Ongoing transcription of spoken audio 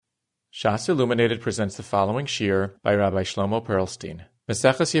Shas Illuminated presents the following shir by Rabbi Shlomo Perlstein.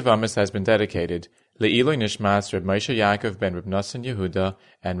 Maseches Yevamos has been dedicated Le'iloi Nishmas Reb Moshe Yaakov ben Reb Nosson Yehuda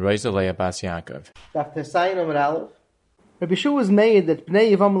and Rosa Bas Yaakov. Rabbi Yeshua was made that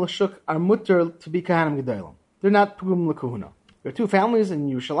Bnei Yevamos L'Shuk are mutter to be Kahanim Gedolim. They're not Pugum L'Kuhuna. There are two families in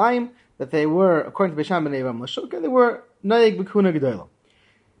Yerushalayim that they were, according to Besham Bnei Yevamos L'Shuk, and they were Noyeg B'Kuhuna Gedolim.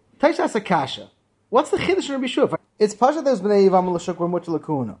 Taishas Akasha. What's the Chiddush in Rabbi Yeshua? It's Pasha that Bnei Yevamos L'Shuk were mutter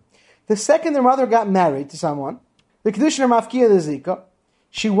L'Kuhuna. The second their mother got married to someone, the Kedushin Mafkiya the Zika,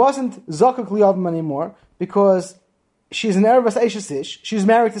 she wasn't Zokuk Liyavam anymore because she's an Erev Eishes Ish. She's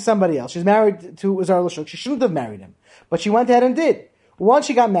married to somebody else. She's married to Zar L'Shuk. She shouldn't have married him. But she went ahead and did. Once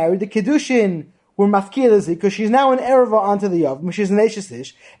she got married, the Kedushin were Mafkiya the Zika because she's now an Erev onto the Yavam. She's an Eishes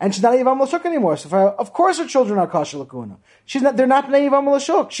Ish. And she's not a Yevam L'Shuk anymore. So of course her children are Kasha L'Kuna. They're not Bnei Yevam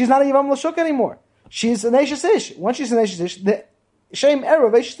L'Shuk. She's not a Yevam L'Shuk anymore. She's an Eishes Ish. Once she's an Eishes Ish, the Shem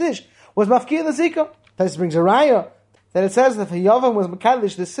Erev Eishes Ish was Mafkiya the Zika. This brings a raya that it says that if Yavam was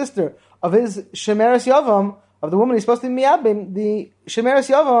Makadish, the sister of his Shemeres Yavam, of the woman he's supposed to be Miyabim, the Shemeres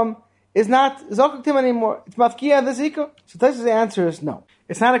Yavam is not Zokuktim anymore. It's Mafkiya the Zika. So Taisa's answer is no.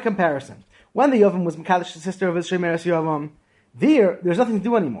 It's not a comparison. When the Yavam was Makadish, the sister of his Shemeres Yavam, there's nothing to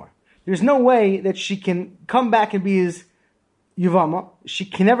do anymore. There's no way that she can come back and be his Yavama. She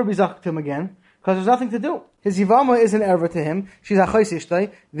can never be Zokuktim again, because there's nothing to do. His Yavama is an erva to him. She's a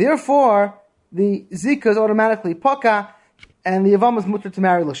Chaysishtay. Therefore, the Zika is automatically Poka, and the Yavama is mutter to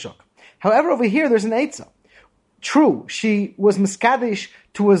marry L'Shuk. However, over here, there's an Eitzah. True, she was Miskadish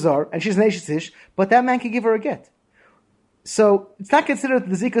to a Zar, and she's an Eishes, but that man can give her a get. So, it's not considered that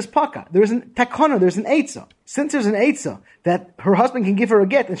the Zika is Poka. There's an Takana, there's an Eitzah. Since there's an Eitzah, that her husband can give her a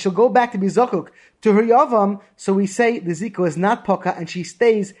get, and she'll go back to be Zokuk to her Yavam, so we say the Zika is not Poka, and she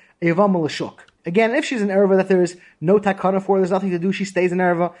stays a Yavama L'Shuk. Again, if she's an erva that there is no takana for, there's nothing to do, she stays an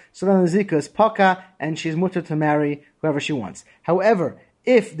erva, so then the zika is paka, and she's mutter to marry whoever she wants. However,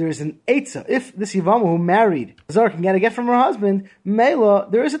 if there's an eitzah, if this Yevama who married Zar can get a get from her husband, Mela,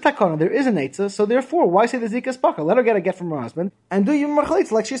 there is a takana, there is an eitzah, so therefore, why say the zika is paka? Let her get a get from her husband, and do Yom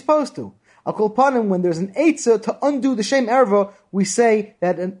Machalitz like she's supposed to. I'll call upon him when there's an eitzah to undo the shame erva, we say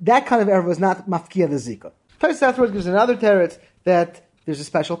that that kind of erva is not mafkiya the zika. Tais afterwards gives another teretz that there's a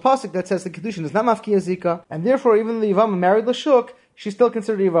special pasuk that says the Kedushin is not Mafkiya Zika, and therefore even the Yevama married L'Shuk, she's still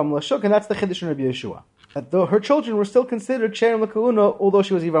considered Yevama L'Shuk, and that's the Chiddush in Rabbi Yeshua. That though her children were still considered Sherim L'Kahuna, although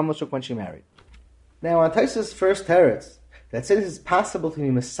she was Yevama L'Shuk when she married. Now on Taisa's first teretz, that says it's possible to be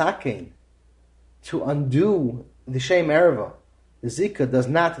Mesakein, to undo the Shem Ereva, the Zika does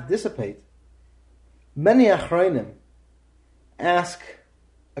not dissipate, many Achronim ask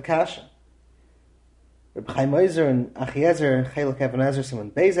Akasha. Rabbi Chaim Ozer and Achiezer and Chelek Even Ezer,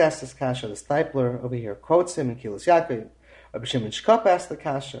 Simon Beis asked this kasha. The Stipler over here quotes him in Kilos Yaakov. Rabbi Shimon Shkop asked the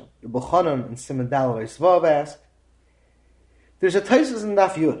kasha. Rabbi Chanan and Simon Dal Reisvav asked. There's a Taisus in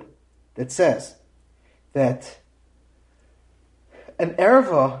Daf Yud that says that an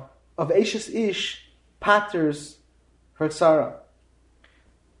erva of Eishes Ish patters her tzara.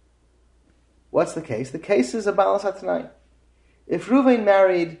 What's the case? The case is a Balas HaTanai. If Ruvain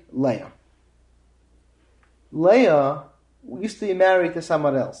married Leah, Leah used to be married to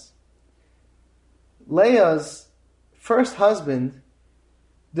someone else. Leah's first husband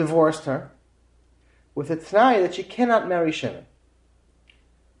divorced her with a t'nai that she cannot marry Shimon.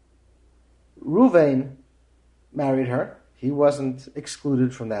 Ruvain married her. He wasn't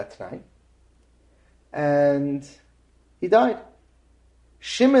excluded from that t'nai. And he died.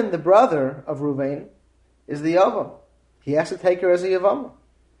 Shimon, the brother of Ruvain, is the Yavam. He has to take her as a Yavam.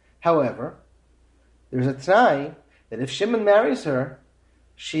 However, there's a t'nai that if Shimon marries her,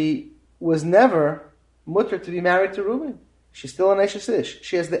 she was never mutter to be married to Reuben. She's still an Eishes Ish.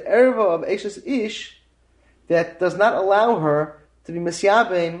 She has the erva of Eishes Ish that does not allow her to be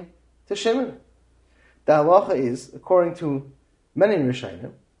Mesyabim to Shimon. The halacha is, according to many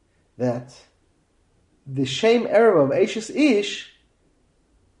Rishonim, that the shame erva of Eishes Ish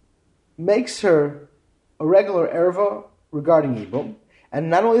makes her a regular erva regarding Yibum. And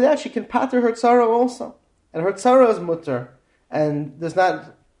not only that, she can pater her tzara also. And her tzara is mutter, and does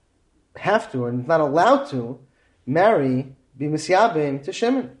not have to, and is not allowed to, marry, be misyabim to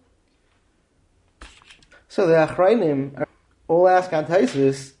Shimon. So the Achrayim all ask on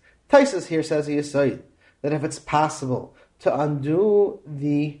Taisus. Taisus here says he is Sayyid, that if it's possible to undo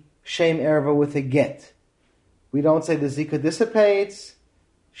the shame erva with a get, we don't say the zika dissipates,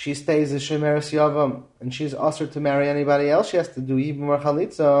 she stays as Shemeres Yavam, and she's usher to marry anybody else. She has to do Yibum or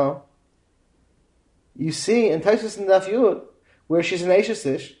Chalitza. You see, in Taisus and Daf Yud, where she's an Eishes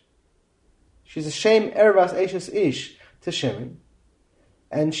Ish, she's a Shem Ervas Eishes Ish to Shimon.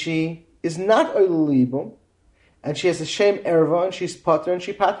 and she is not oil libum, and she has a shame erva, and she's potter, and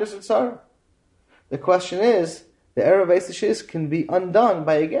she patters and sorrow. The question is, the erva Eisishis can be undone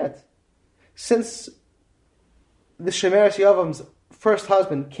by a get. Since the Shemeres Yevam's first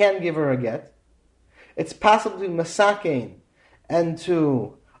husband can give her a get, it's possible to masakein and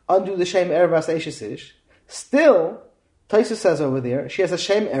to undo the shame erva Eishish. Still, Taisa says over there, she has a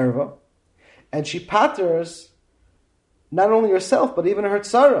shame erva, and she patters not only herself, but even her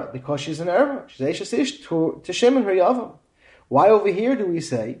tzara, because she's an erva. She's Eishes Ish to Shimon her Yavam. Why over here do we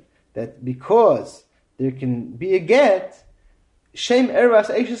say that because there can be a get, Shem Ervas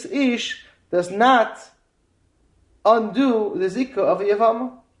Eishes Ish does not undo the zikah of a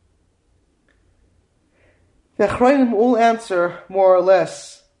Yevama? The Achrayim all answer more or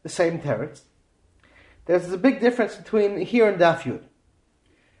less the same teretz. There's a big difference between here and Daf Yud.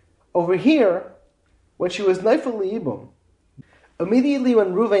 Over here, when she was Neifel Yibum, immediately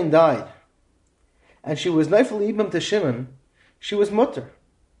when Ruvain died, and she was Neifel Yibum to Shimon, she was mutter.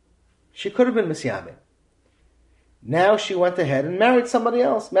 She could have been Misyabim. Now she went ahead and married somebody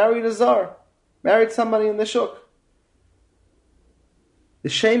else, married a Zar, married somebody in the Shuk. The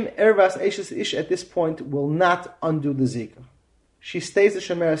Shem Ervas Eishes Ish at this point will not undo the Zika. She stays the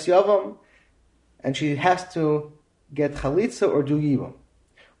Shemeres Yavam, and she has to get Chalitza or do Yibum.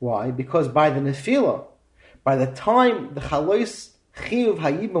 Why? Because by the Nefilah, by the time the Chalois Chiyuv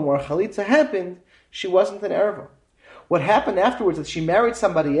Hayibum or Chalitza happened, she wasn't an Erva. What happened afterwards is that she married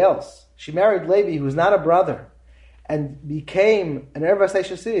somebody else. She married Levi, who was not a brother, and became an Erva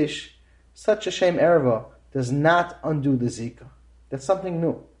Seishes Ish. Such a shame Erva does not undo the Zika. That's something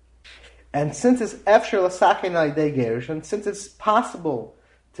new. And since it's Efshir L'Sakein Alidei Gerish, and since it's possible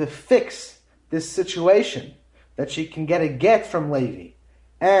to fix this situation, that she can get a get from Levi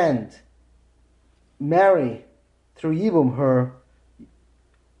and marry through Yibum her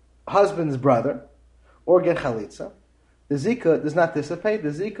husband's brother, or get Chalitza, the Zika does not dissipate, the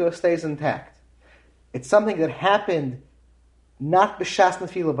Zika stays intact. It's something that happened not b'shas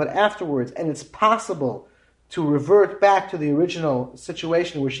nefila, but afterwards, and it's possible to revert back to the original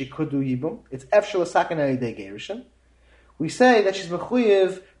situation where she could do Yibum. It's Efshel L'Sakein Alidei Gerushin. We say that she's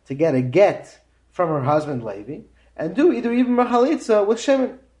mechuyev to get a get from her husband Levi, and do either Yibum or Chalitza with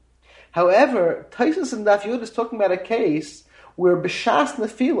Shimon. However, Taisus and Daf Yud is talking about a case where b'shas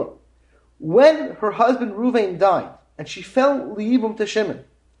nefila, when her husband Ruvain died, and she fell liyibum to Shimon,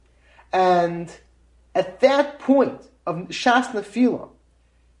 and at that point of shas nefila,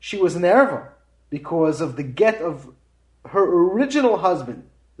 she was an erva because of the get of her original husband,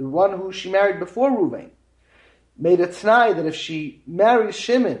 the one who she married before Ruvain, made a t'nai that if she marries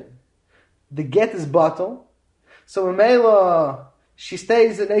Shimon, the get is batal. So Mamela, she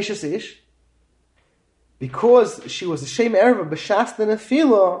stays in Eishes Ish. Because she was a shem erva b'shas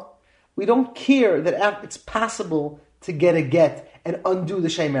nefila, we don't care that it's possible to get a get and undo the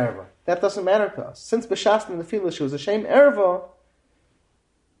shem erva. That doesn't matter to us. Since b'shas nefila she was a shem erva,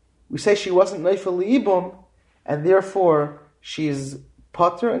 we say she wasn't neifel liibum, and therefore she is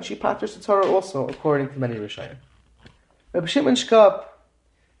potter, and she patters the Torah also, according to many Rishayim. Rabbi Shimon Shkop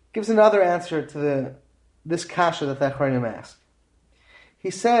gives another answer to this kasha that the Achronim asked. He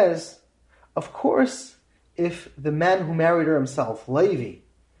says, of course, if the man who married her himself, Levi,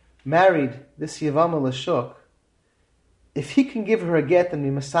 married this Yevama Lashuk, if he can give her a get and be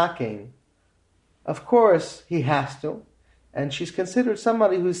masakein, of course he has to, and she's considered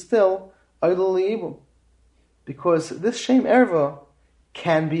somebody who's still idol liibum, because this shem erva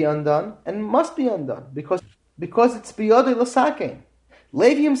can be undone and must be undone because it's biyodei l'sakein.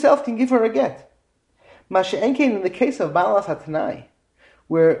 Levi himself can give her a get. Masha'enkein in the case of Balas Hatanai,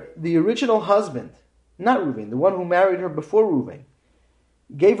 where the original husband, not Ruvain, the one who married her before Ruvain,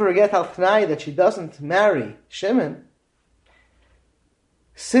 gave her a get al Tanai that she doesn't marry Shimon,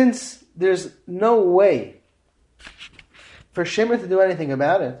 since there's no way for Shimon to do anything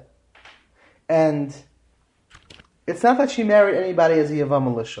about it, and it's not that she married anybody as a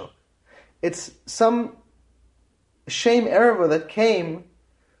Yevama L'Shuk. It's some shame erva that came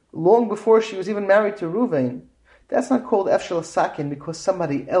long before she was even married to Ruvain. That's not called Efshel Sakin because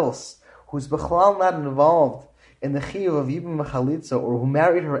somebody else who's Bechlal not involved in the Chiyuv of Yibum Chalitza, or who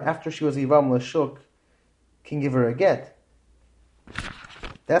married her after she was Yevama L'Shuk, can give her a get.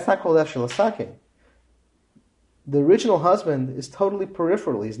 That's not called Efshel Sakin. The original husband is totally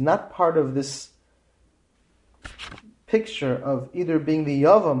peripheral. He's not part of this picture of either being the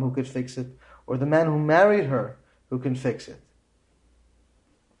Yavam who could fix it, or the man who married her who can fix it.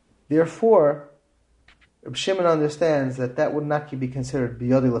 Therefore, Reb Shimon understands that would not be considered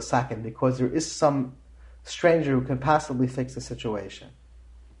biyodi l'sakin, because there is some stranger who can possibly fix the situation.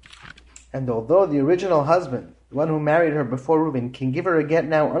 And although the original husband, the one who married her before Reuben, can give her a get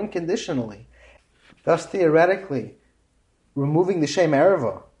now unconditionally, thus theoretically removing the Shem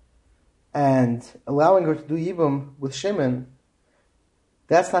Ereva and allowing her to do Yibum with Shimon,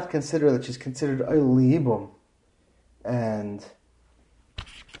 that's not considered that she's considered Oil Yibum and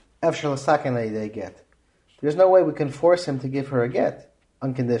Efshel Sakin they get. There's no way we can force him to give her a get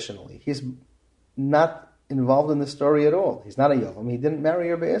unconditionally. He's not involved in the story at all. He's not a Yavam. He didn't marry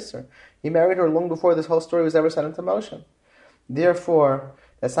her Be'isr. He married her long before this whole story was ever set into motion. Therefore,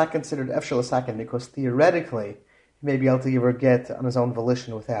 that's not considered Efshel Sakin because theoretically he may be able to give her a get on his own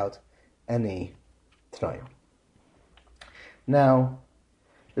volition without any T'nayim. Now,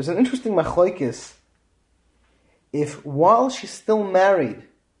 there's an interesting machlokes. If while she's still married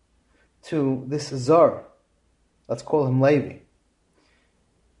to this Zar, let's call him Levi,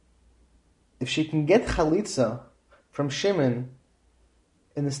 if she can get Chalitza from Shimon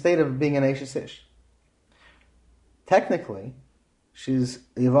in the state of being an Eishes Ish, technically, she's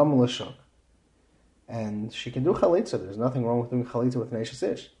Yevamos L'Shuk, and she can do Chalitza. There's nothing wrong with doing Chalitza with an Eishes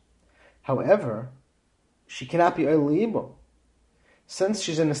Ish. However, she cannot be Oil Yibum. Since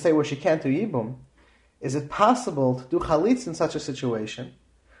she's in a state where she can't do Yibum, is it possible to do Chalitza in such a situation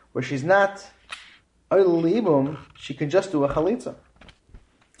where she's not Oil Yibum, she can just do a Chalitza?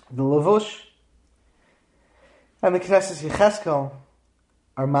 The Levush and the Knesset Yecheskel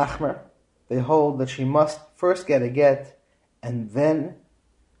are machmer. They hold that she must first get a get and then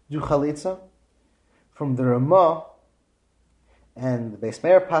do Chalitza. From the Ramah and the Beis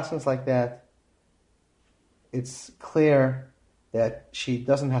Meir passages like that, it's clear that she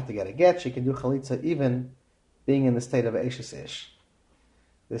doesn't have to get a get. She can do Chalitza even being in the state of Eishes Ish.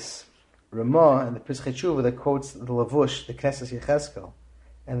 This Ramah and the Pischei Tshuva that quotes the Lavush, the Knesset Yecheskel,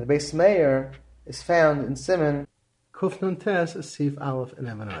 and the Beis Meir is found in Siman Kuf Nun Tes Sif Aleph and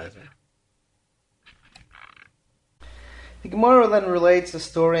Even Ezer. The Gemara then relates the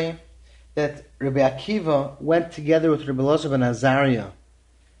story that Rabbi Akiva went together with Rabbi Elazar ben Azariah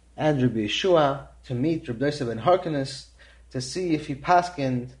and Rabbi Yeshua to meet Rabbi Yosef ben Harkanis to see if he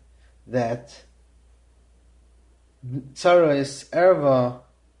paskined that Tzaros Erva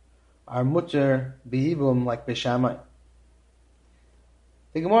are mutter b'yibum like Beishamai.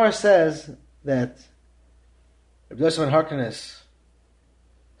 The Gemara says that Rabbi Yosef ben Harkanis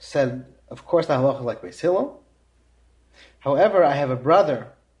said, of course the halacha is like Beis Hillel. However, I have a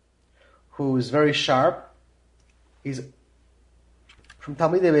brother who is very sharp. He's from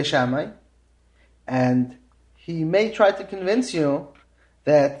Talmidei Beishamai, and he may try to convince you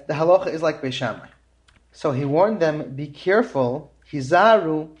that the halacha is like Beishamai. So he warned them, be careful,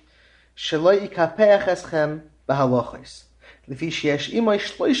 hizaru shelo yikapeach eschem b'halachos. Lefi sheyesh imay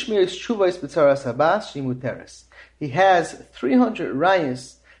shloish miris tshuvos b'tzaras habas shimuteres. He has 300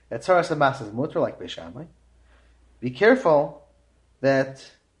 rayas that tzaras habas is muter like Beishamai. Be careful that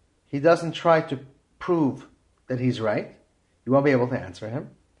he doesn't try to prove that he's right. You won't be able to answer him.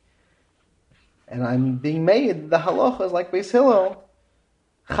 And I'm being made, the halacha is like Beis Hillel.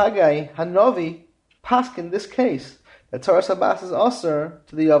 Chagai, Hanovi, pask in this case, that Tzaras Habas is aser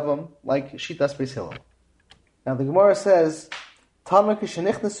to the Yavam, like Shitas Beis Hillel. Now the Gemara says, Tana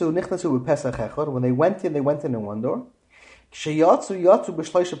k'shenichnasu, nichnasu b'pesach echad. When they went in one door. K'sheyatzu, yatzu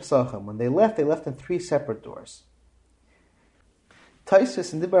b'shloisha pesachim. When they left in 3 separate doors.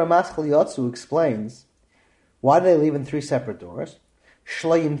 Taisus in Dibur HaMaschal Yatzu explains, why did they leave in 3 separate doors?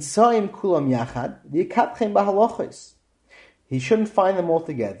 Shlayim tzaim kulam yachad, yikapchem b'halachos. He shouldn't find them all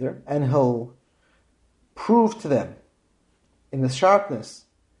together, and he'll prove to them in the sharpness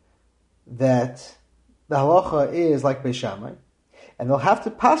that the halacha is like Beishamai, and they'll have to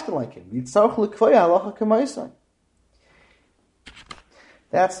paskin like him. Yitzarch l'kvoya halacha k'maisai.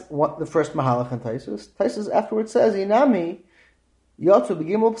 That's what the first mahalach in Taisus. Taisus afterwards says, Inami Yatzu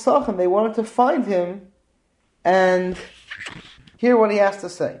b'gimel p'sachim. They wanted to find him and hear what he has to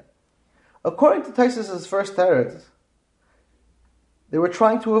say. According to Taisus' first teretz, they were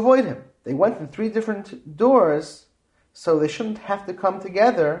trying to avoid him. They went in 3 different doors, so they shouldn't have to come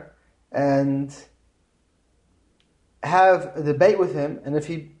together and have a debate with him. And if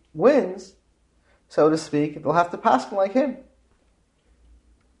he wins, so to speak, they'll have to pass him like him.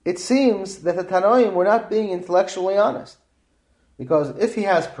 It seems that the Tanoim were not being intellectually honest. Because if he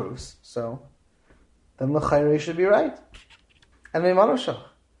has proofs, so then l'chayre should be right. And Meimanoshach.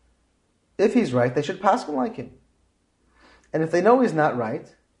 If he's right, they should pass him like him. And if they know he's not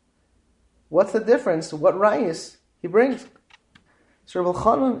right, what's the difference? What rayas he brings? So Rav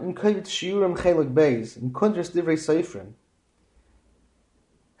Elchanan in Kovet Shiurim Chelek Beis in Kundras Divrei Seifrim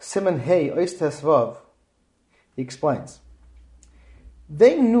Siman Hey Ois Tes Vav, he explains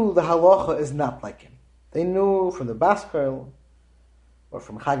they knew the halacha is not like him. They knew from the Baskel or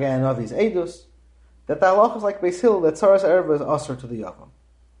from Chagai and Avi's Eidus that the halacha is like Beis Hillel, that Tzaras Erva is asur to the Yavam.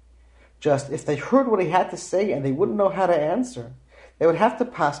 Just if they heard what he had to say and they wouldn't know how to answer, they would have to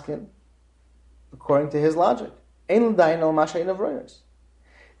paskin according to his logic. Ein l'dayin al mashayin of royers.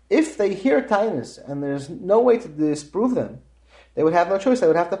 If they hear tainus and there's no way to disprove them, they would have no choice. They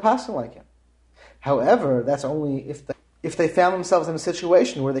would have to paskin like him. However, that's only if they found themselves in a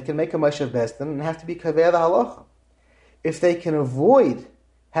situation where they can make a Moshe Besdin and have to be kaveh the halacha. If they can avoid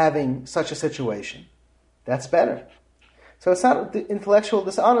having such a situation, that's better. So it's not intellectual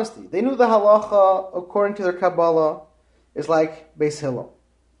dishonesty. They knew the halacha, according to their Kabbalah, is like Beis Hillel.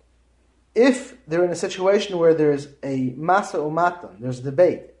 If they're in a situation where there's a masa umatan, there's a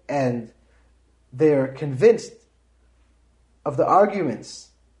debate, and they're convinced of the arguments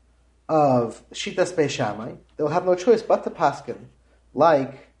of Shitas Beis Shammai, they'll have no choice but to paskin,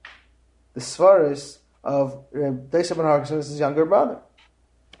 like the svaris of Deisa ben Harkison's younger brother.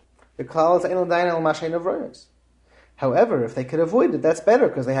 The klal is Ein l'dayin al mashayin of royers. However, if they could avoid it, that's better,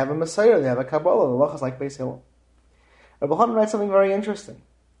 because they have a Messiah, they have a Kabbalah, the halacha is like Beis Hillel. Rabbi Hanan writes something very interesting.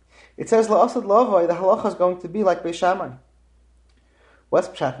 It says, La'asad lavai, the halacha is going to be like Beis Shammai. What's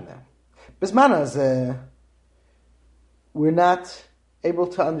pshat now? Bismanas, we're not able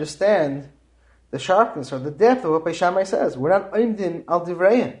to understand the sharpness or the depth of what Beis Shammai says. We're not oimdin al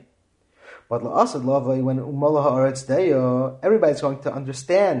divrein. But la'asad lavai, when umala ha'aretz deyo, everybody's going to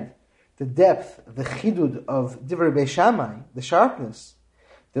understand the depth, the chidud of divrei Beis Shammai, the sharpness.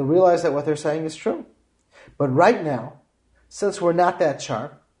 They'll realize that what they're saying is true. But right now, since we're not that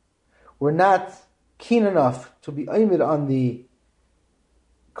sharp, we're not keen enough to be oimid on the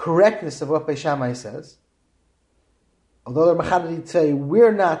correctness of what Beis Shammai says. Although the Machadid say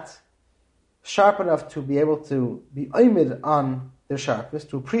we're not sharp enough to be able to be oimid on their sharpness,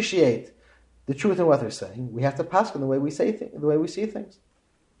 to appreciate the truth in what they're saying, we have to pass on the way we say the way we see things.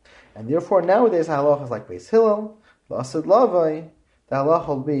 And therefore, nowadays, the halacha is like Beis Hillel, la'asad lavai, the halacha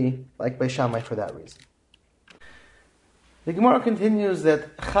will be like Beis Shammai for that reason. The Gemara continues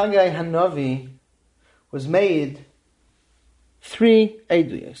that Chagai Hanavi was made 3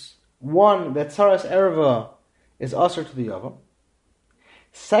 eduyos. One, that Tzaras Erva is asur to the Yavam.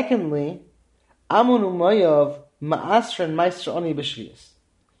 Secondly, Amun Umayav ma'asren meister oni b'shviyas.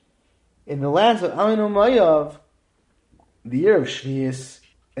 In the lands of Amun Umayav, the year of Shviyas,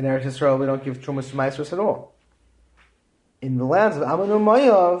 in Eretz Yisrael, we don't give Trumas to Maestros at all. In the lands of Amun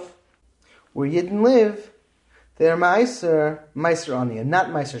Umayav, where Yidden live, they're Meiser Ani, and not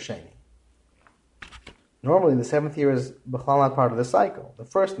Meiser Sheni. Normally, the 7th year is B'chlal not part of the cycle. The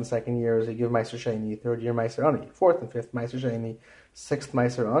 1st and 2nd years, they give Meiser Sheni, 3rd year Meiser Ani, 4th and 5th Meiser Sheni, 6th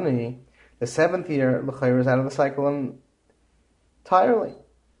Meiser Ani. The 7th year, L'chayr is out of the cycle entirely.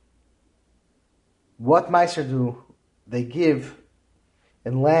 What Meiser do? They give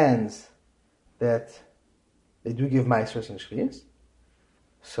in lands that they do give Meisers and Shviyas.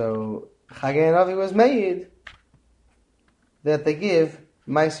 So, Chagai Hanavi was made that they give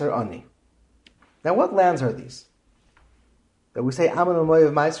Meiser Ani. Now, what lands are these? That we say Amun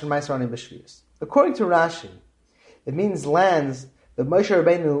Umayav Meiser and Meiser Ani b'Shviyas. According to Rashi, it means lands that Moshe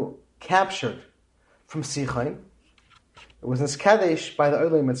Rabbeinu captured from Sichon. It was in Skadesh by the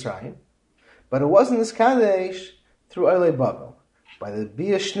Olei Mitzrayim, but it wasn't in Skadesh through Olei Bavel. By the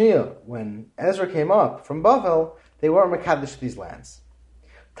Bia Shnia, when Ezra came up from Bavel, they were Mekadesh these lands.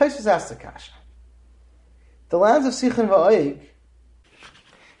 Tosfos asked the kasha. The lands of Sichon va'Oig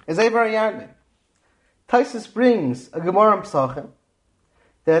is Eivar Yarden. Tosfos brings a Gemara in Pesachim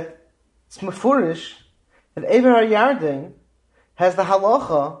that it's mefurish that Eivar Yarden has the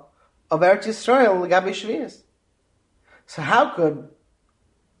halacha of Eretz Yisrael l'gabi Shviyas. So how could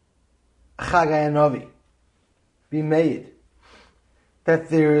Chagai Hanavi be made that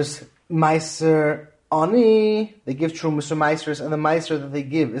there's Meiser Ani, they give Trumas to Meisers, and the Meiser that they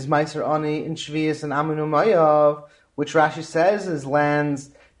give is Meiser Ani in Shviyas and Amun Umayav, which Rashi says is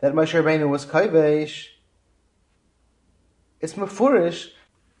lands that Moshe Rabbeinu was Kovesh. It's mefurish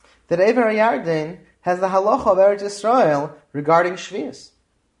that Eivar Yarden has the halacha of Eretz Yisrael regarding Shviyas.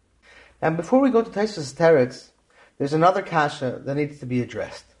 And before we go to Tosfos Teretz, there's another kasha that needs to be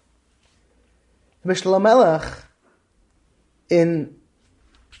addressed. The Mishnah Melech in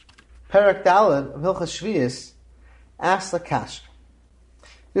Perek Daled of Hilchas Shviyas asks a kasha.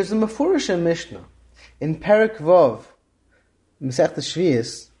 There's a mefurish in Mishnah in Perek Vov, Masechtas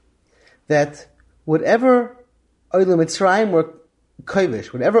Shviyas, that whatever Olei Mitzrayim were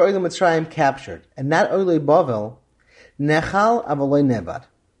kovish, whatever Olei Mitzrayim captured, and not Olei Bavel, nechal avaloi nevad.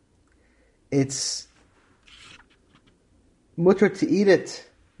 It's mutter to eat it,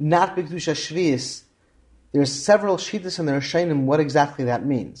 not b'kedusha shvius. There's several shittas in the Rishonim what exactly that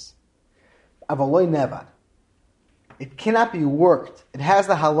means. Avaloi nevad. It cannot be worked. It has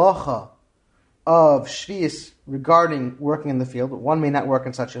the halacha of shvius regarding working in the field. One may not work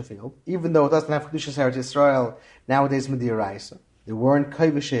in such a field, even though it doesn't have Kedushas Eretz Yisrael nowadays Midiraisa. They weren't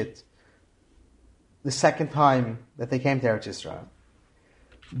kavishit the second time that they came to Eretz Yisrael.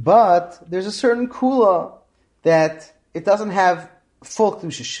 But there's a certain kula that it doesn't have full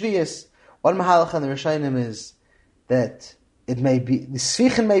Kedushas Shvius. One mahalacha in the Rishonim is that it may be, the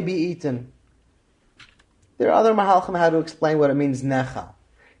svichen may be eaten. There are other mahalachim how to explain what it means nechal.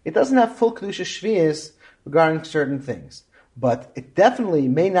 It doesn't have full Kedushas Shvius regarding certain things, but it definitely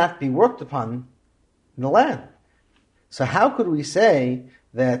may not be worked upon in the land. So how could we say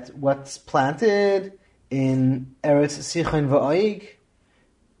that what's planted in Eretz Sichon V'Oig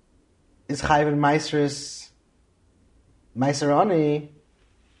is Chayv and Meiserani?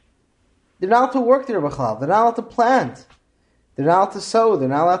 They're not allowed to work there, B'chlav. They're not allowed to plant. They're not allowed to sow. They're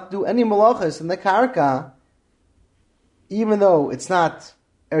not allowed to do any malachas in the karka, even though it's not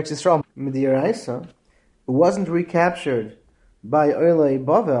Eretz Yisrael Midiraisa. It wasn't recaptured by Oilei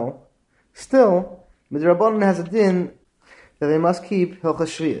Bavel. Still, Midrabanan has a din that they must keep Hilchas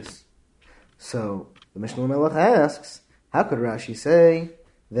Shvius. So the Mishnah Melech asks, how could Rashi say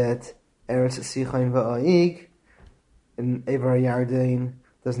that Eretz Sichon V'Oig in Evar Yarden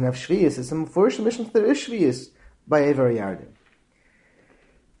doesn't have Shvius? It's a first mission that there is Shvius by Evar Yarden.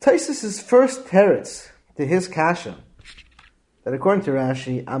 Taisus' first teretz to his kasha, that according to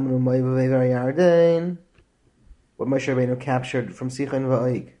Rashi, Amru Moiv Evar Yarden, what Moshe Rabbeinu captured from Sichon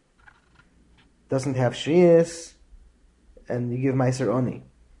V'Oig, doesn't have Shvius, and you give Meiser Oni.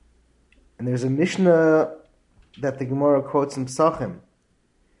 And there's a Mishnah that the Gemara quotes in Psachim,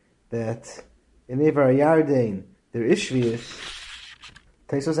 that in Evar Yarden there is Shvius.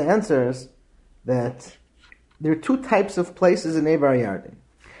 Taisos answers that there are two types of places in Evar Yarden.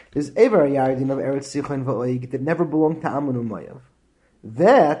 There's Evar Yarden of Eretz Sichon V'Oig that never belonged to Amonu Moav.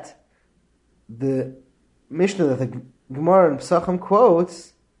 That the Mishnah that the Gemara in Psachim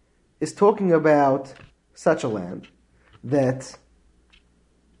quotes is talking about such a land that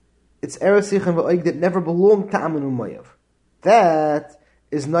it's Eretz Sichon V'Oig that never belonged to Amonu Moav. That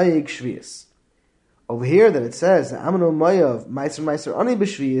is Noyeg Shvius. Over here that it says Amonu Moav Meiser Ani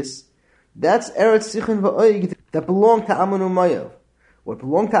B'Shvius, that's Eretz Sichon V'Oig that belonged to Amonu Moav. What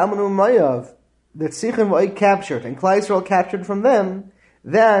belonged to Amonu Moav that Sichon V'Oig captured and Klal Yisrael captured from them,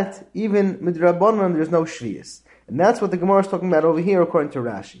 that even Midrabanan there's no Shvius. And that's what the Gemara is talking about over here according to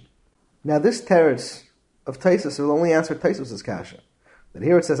Rashi. Now this teretz of Taisus will only answer Taisus' kasha. That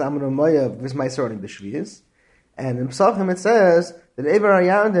here it says Amonu Moav V'Meiser Ani B'Shvius, and in Psachim it says that Evar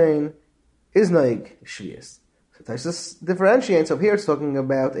Yarden is Noig Shvius. So Taisus differentiates. So here it's talking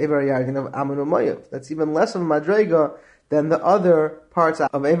about Evar Yarden of Amonu Moav. That's even less of a madrega than the other parts of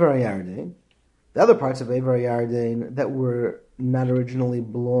Evar Yarden. The other parts of Evar Yarden that were not originally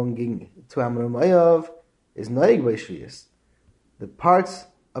belonging to Amonu Moav is Noig by Shvius. The parts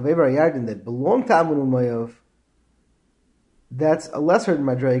of Evar Yarden that belong to Amonu Moav, that's a lesser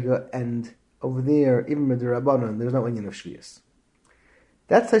madrega, and over there, even Midrabanan, there's no inyan of Shvius.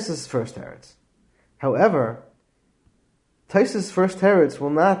 That's Taisus' first teretz. However, Taisus' first teretz will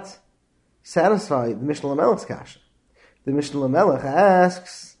not satisfy the Mishnah Lamelech's kasha. The Mishnah Lamelech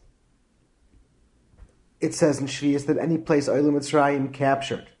asks, it says in Shvius that any place Oilei Mitzrayim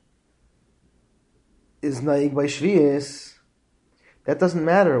captured is Naig by Shvius. That doesn't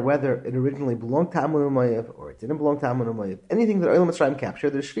matter whether it originally belonged to Amonu Moav or it didn't belong to Amonu Moav. Anything that Oilei Mitzrayim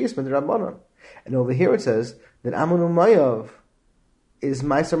captured, there's Shvius Midrabanan. And over here it says that Amonu Moav is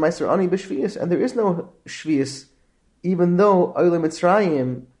Meiser Ani B'Shvius, and there is no Shvius, even though Oilei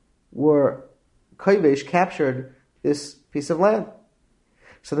Mitzrayim were Kovesh, captured this piece of land.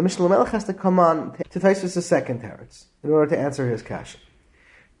 So the Mishnah Lamelech has to come on to Taisus' second teretz in order to answer his kasha.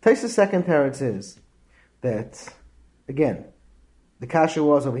 Taisus' second teretz is that, again, the kasha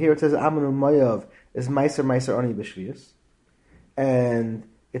was over here, it says Amonu Moav is Meiser Ani B'Shvius, and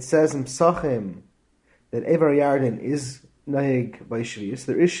it says in Psachim that Evar Yarden is Nahig by Shvius.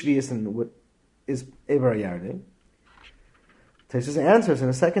 There is Shvius in what is Evar Yarden. Taisus answers in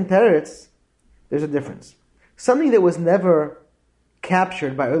the second teretz, there's a difference. Something that was never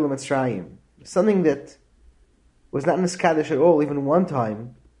captured by Oilei Mitzrayim, something that was not niskadosh at all, even one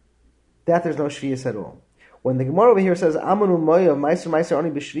time, that there's no Shvius at all. When the Gemara over here says Amonu Moav Meiser Ani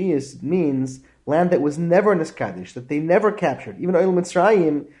B'Shvius, it means land that was never niskadosh, that they never captured. Even Oilei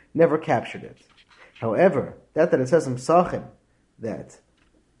Mitzrayim never captured it. However, that it says in Psachim that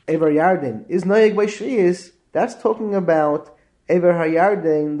Evar Yarden is Noyeg by Shvius, That's talking about Ever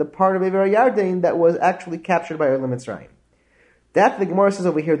HaYarden, the part of Ever HaYarden that was actually captured by Olam Mitzrayim. That the Gemara says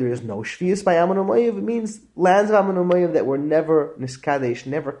over here, there is no Shvius by Ammon Umayyav. It means lands of Ammon Umayyav that were never Niskadesh,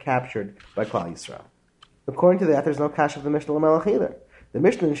 never captured by Klal Yisrael. According to that, there's no Kash of the Mishnah Lamelech either. The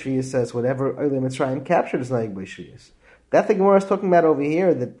Mishnah in Shvius says whatever Olam Mitzrayim captured is Naig by Shvius. That the Gemara is talking about over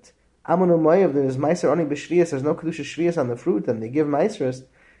here, that Ammon Umayyav, there is Meiser Oni B'Shvius, there's no Kedusha Shvius on the fruit, and they give Meisers.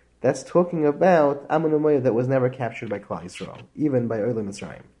 That's talking about Ammon Umayyav that was never captured by Klal Yisrael, even by Olam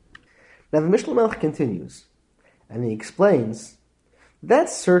Mitzrayim. Now the Mishnah Lamelech continues, and he explains,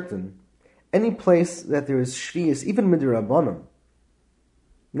 that's certain. Any place that there is Shvius, even Midrabanim,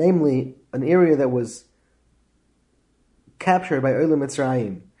 namely an area that was captured by Olam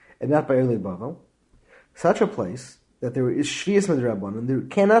Mitzrayim and not by Olam Bavel, such a place that there is Shvius Midrabanim, there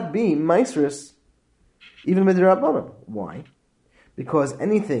cannot be Meisrus even Midrabanim. Why? Because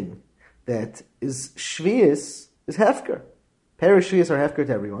anything that is Shvius is Hefker. Perish Shvius are Hefker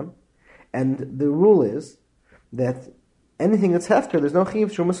to everyone, and the rule is that anything that's hefker, there's no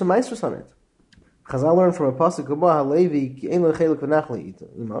chiyuv trumas and meisrus on it. Chazal learned from a pasuk Halevi ki ein lo chelik v'nachli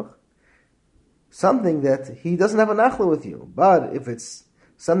imach, something that he doesn't have a nachla with you. But if it's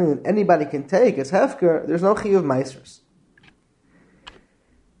something that anybody can take, it's hefker, there's no chiyuv meisrus.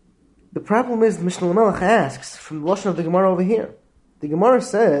 The problem is the Mishnah Lamelech asks from the lashon of the Gemara over here. The Gemara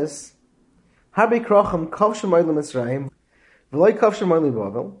says, "Harbe kracham kavshem olam Mitzrayim v'loy kavshem olam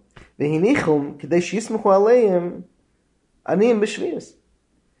Bavel v'hinichum k'dei sheyismechu aleim." Aniyim b'shvius.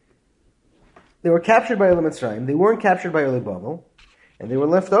 They were captured by Olam Mitzrayim. They weren't captured by Olam Bavel, and they were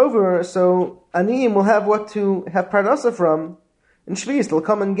left over. So Aniyim will have what to have parnasa from in Shvius. They'll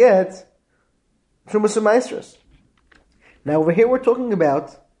come and get from Meisrus. Now over here we're talking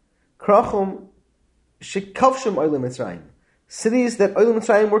about Krachum Shekavshim Olam Mitzrayim, cities that Olam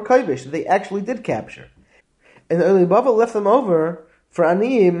Mitzrayim were kaivish, that they actually did capture, and Olam Bavel left them over for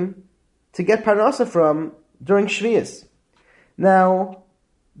Aniyim to get parnasa from during Shvius. Now,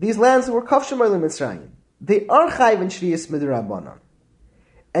 these lands were Kavshim Olam Mitzrayim. They are Chayv in Shvius Midrabanan.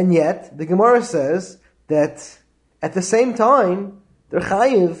 And yet, the Gemara says that at the same time, they're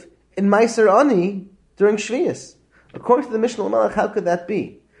Chayv in Meiser Ani during Shvius. According to the Mishnah Lamelech, how could that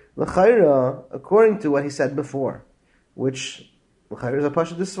be? L'chayra, according to what he said before, which L'chayra is a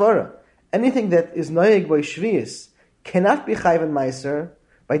Pasha D'Svara, anything that is Noyeg by Shvius cannot be Chayv in Meiser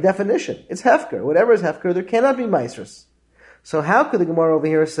by definition. It's Hefker. Whatever is Hefker, there cannot be Meisrus. So how could the Gemara over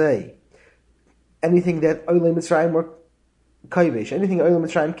here say anything that Olam Mitzrayim were kaivish, anything Olam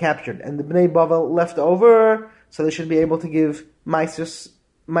Mitzrayim captured, and the Bnei Bavel left over, so they should be able to give Meiser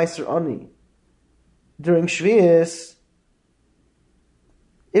Ani during Shvius?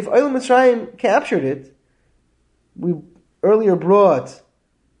 If Olam Mitzrayim captured it, we earlier brought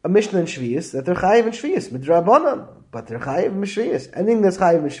a Mishnah in Shvius that they're chayiv in Shvius midrabanan, but they're chayiv in Shvius. Anything that's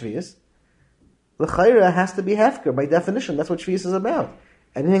chayiv in Shvius, the chayra has to be hefker by definition. That's what Shvius is about.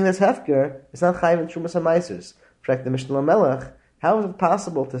 Anything that's hefker is not chayiv in Trumas HaMaisers. In fact, the Mishnah Lamelech, how is it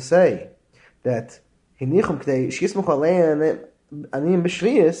possible to say that hinichum k'dei shismuch alein aniyim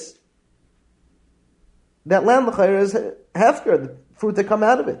b'Shvius, that land l'chayra is hefker, the fruit that come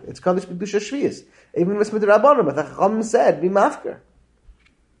out of it. It's kaddish b'kedusha Shvius. Even if it's midrabanan, but the Chacham said be mafker.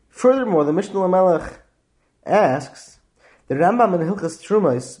 Furthermore, the Mishnah Lamelech asks, the Rambam in Hilchas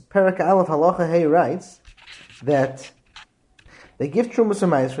Trumas, Perak Aleph Halacha Hey writes that they give Trumas or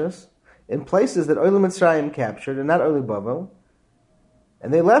Meisrus in places that Olam Mitzrayim captured and not Olam Bavel,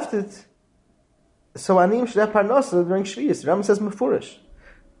 and they left it so Anim should have Parnasa during Shvius. The Rambam says Mefurish.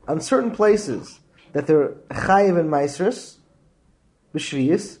 On certain places that they're Chayiv and Meisrus,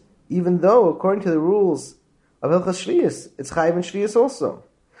 B'Shvius, even though, according to the rules of Hilchas Shvius, it's Chayiv and Shvius also.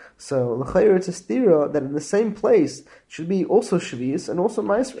 So, l'chayr, it's a stira that in the same place should be also Shvius and also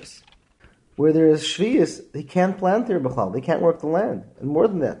Meisrus. Where there is Shvius, they can't plant there b'chal, they can't work the land. And more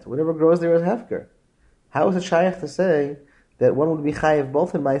than that, whatever grows there is hefker. How is it shaykh to say that one would be chayiv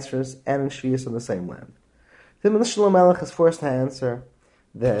both in Meisrus and in Shvius on the same land? The Mishnah Lamelech is forced to answer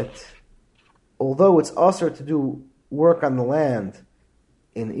that although it's also to do work on the land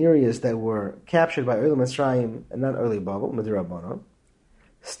in areas that were captured by Olam Mitzrayim and not Olam Bavel, Midrabanan,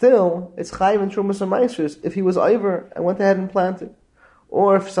 still, it's chayiv and trumas and meisrus if he was over and went ahead and planted,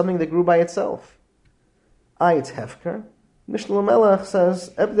 or if something that grew by itself. It's hefker. Mishnah Lamelech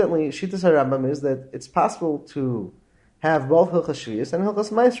says, evidently, Shittas HaRambam is that it's possible to have both Hilchas Shvius and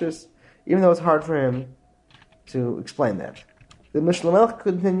Hilchas Meisrus, even though it's hard for him to explain that. The Mishnah Lamelech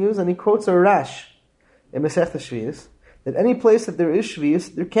continues, and he quotes a Rash in Masechta Shvius, that any place that there is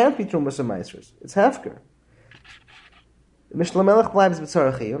Shvius, there can't be trumas and meisrus. It's hefker. Mishnah Lamelech bleibt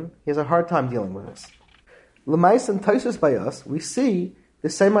b'tzarachiyim. He has a hard time dealing with this. L'mais and Taisus by us, we see the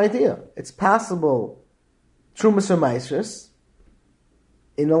same idea. It's possible Trumas or Maisris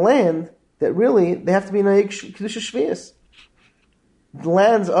in a land that really they have to be in a Kedusha Shvius. The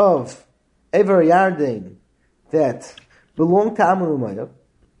lands of Ever Yarden that belong to Amon Umayyad,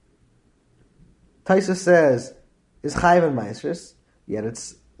 Taisus says, is Chayiv and Maisris, yet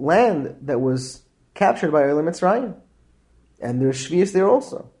it's land that was captured by Olam Mitzrayim. And there's Shvius there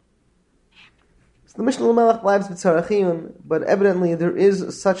also. So the Mishnah L'melech lives b'tzarachim, but evidently there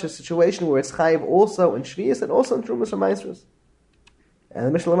is such a situation where it's Chayiv also in Shvius and also in Trumas or Maisris. And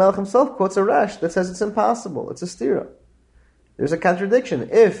the Mishnah L'melech himself quotes a Rash that says it's impossible, it's a stira. There's a contradiction.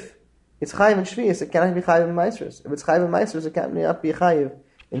 If it's Chayiv in Shvius, it cannot be Chayiv in Maisris. If it's Chayiv in Maisris, it cannot be Chayiv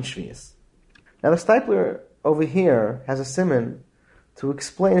in Shvius. Now the Stipler over here has a siman to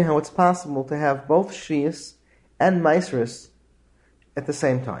explain how it's possible to have both Shvius and Maisris at the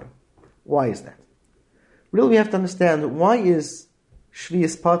same time. Why is that? Really, we have to understand, why is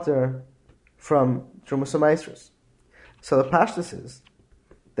Shvius Pater from Trumas Maisris? So the Pashtus is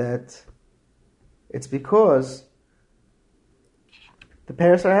that it's because the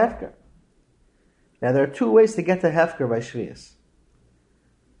Paris are Hefker. Now there are two ways to get to Hefker by Shvius.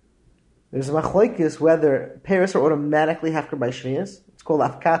 There's a machlokes whether Paris are automatically Hefker by Shvius. It's called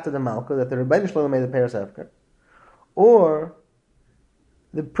Afkata de Malka, that the Rabbi Shlomo made the Paris Hefker. Or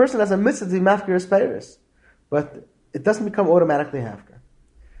the person has a mitzvah to be Mafker as Paris, but it doesn't become automatically Hefker.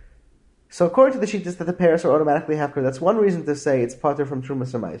 So according to the Shittas that the Paris are automatically Hefker, that's one reason to say it's Pater from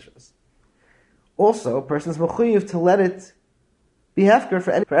Trumas or Maisris. Also, a person's mechuyev to let it be Hefker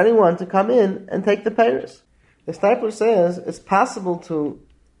for anyone to come in and take the Paris. The Stipler says it's possible to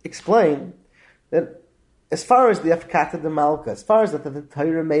explain that as far as the Afkata de Malka, as far as that the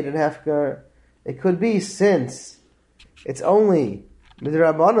Torah made it Hefker, it could be since it's only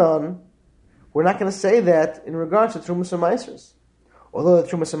Midrabanan, we're not going to say that in regards to Trumas or Maisris. Although the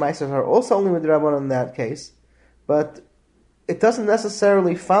Trumas and Maisris are also only Midrabanan in that case, but it doesn't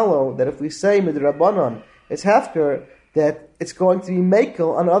necessarily follow that if we say Midrabanan, it's Hefker, that it's going to be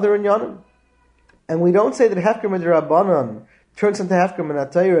Mekel on other Inyanim. And we don't say that Hefker Midrabanan turns into Hefker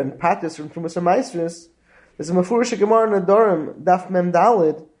Minatayr and Patis from Trumas or Maisris. There's a Mefurish Gemara in Adorim, Daf Mem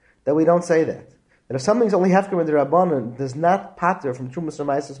Dalid, that we don't say that. That if something's only Hefker Midrabanan, does not pater from Trumas or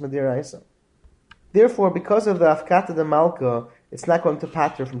Maisris Midiraisa. Therefore, because of the Afkata de Malka, it's not going to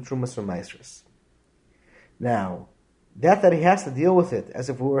pater from Trumas or Maisris. Now, that he has to deal with it as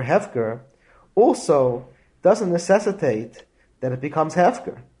if it were Hefker, also doesn't necessitate that it becomes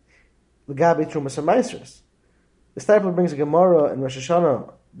Hefker. L'gabi Trumas or Maisris. The Stipler brings a Gemara in Rosh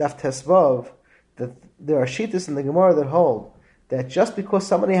Hashanah, Daf Tesvav, that there are Shittas in the Gemara that hold that just because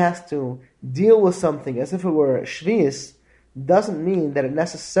somebody has to deal with something as if it were Shvius, doesn't mean that it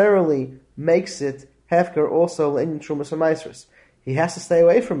necessarily makes it Hefker also in Trumas or Maisris. He has to stay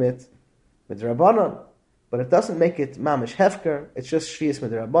away from it with Rabbanon, but it doesn't make it Mamish Hefker, it's just Shvius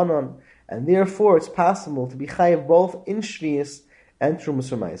with Rabbanon, and therefore it's possible to be Chayiv both in Shvius and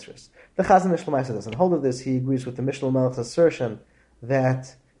Trumas or Maisris. The Chazon Ish L'maisa doesn't hold of this. He agrees with the Mishnah Melech's assertion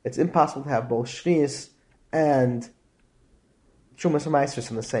that it's impossible to have both Shvius and Trumas or Maisris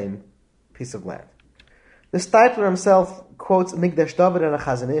in the same piece of land. The Stipler himself quotes Migdash David and a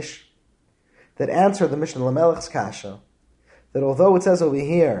Chazon Ish that answer the Mishnah L'melech's kasha, that although it says over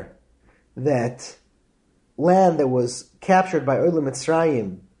here that land that was captured by Olam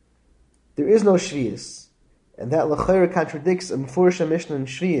Mitzrayim, there is no Shvius, and that L'chayr contradicts a Mefurish Mishnah in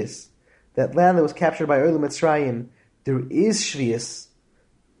Shvius, that land that was captured by Olam Mitzrayim, there is Shvius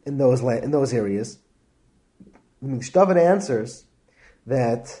in those areas. The Migdash David answers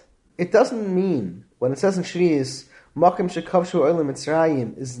that it doesn't mean, when it says in Shvius, Makim shekavshu olam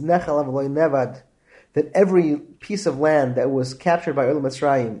Mitzrayim is nechal avloy nevad, that every piece of land that was captured by olam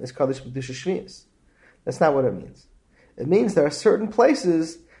Mitzrayim is kadosh b'kedusha Shvius. That's not what it means. It means there are certain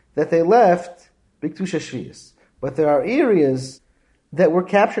places that they left b'kedusha Shvius, but there are areas that were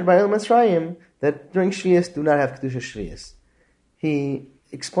captured by olam Mitzrayim that during Shvius do not have kedusha Shvius. He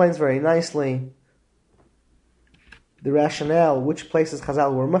explains very nicely the rationale, which places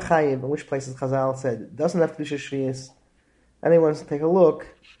Chazal were Mechayiv, and which places Chazal said it doesn't have Kedusha Shvius. Anyone wants to take a look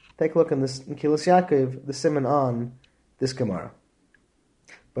in this in Kilas Yaakov, the Siman on this Gemara.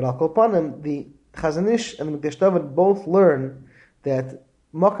 But Al Kol Panim, the Chazon Ish and the Migdash David both learn that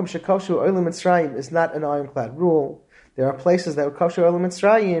Makom Shekavshu Olam Mitzrayim is not an ironclad rule. There are places that were Kavshu Olam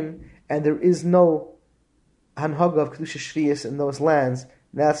Mitzrayim, and there is no Hanhaga of Kedusha Shvius in those lands.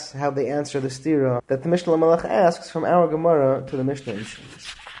 That's how they answer the stira that the Mishnah Melech asks from our Gemara to the Mishnah in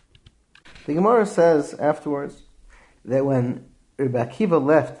Shvius. The Gemara says afterwards that when Rabbi Akiva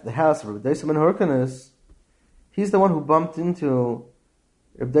left the house of Rabbi Dosim and Horkanus, He's the one who bumped into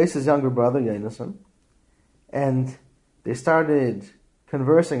Rabbi's younger brother, Yonasan, and they started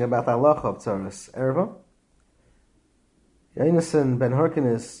conversing about the halacha of tzaras erva. Yonasan ben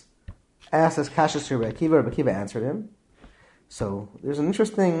Hyrcanus asked his kashas to Rabbi Akiva answered him. So there's an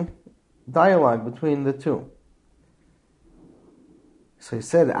interesting dialogue between the two. So he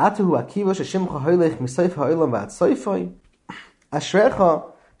said, Atuhu Akiva sheshimcha hoylech misayf ha'olam v'at soifoi,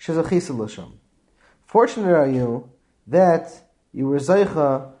 ashrecha shezachisa l'sham. Fortunate are you that you were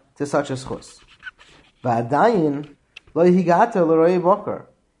zeicha to such a schus. V'adayin lo higata l'roye bakar.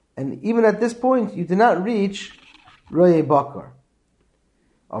 And even at this point, you did not reach roye bakar.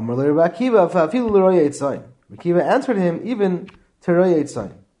 Amar l'Rabbi Akiva fa'afilu l'roye etzayin. Akiva answered him, even to roye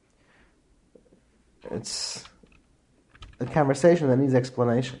etzayin. It's a conversation that needs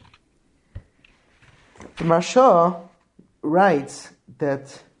explanation. The Marsha writes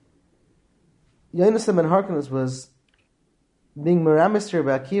that Yonasan ben Hyrcanus was being meramis to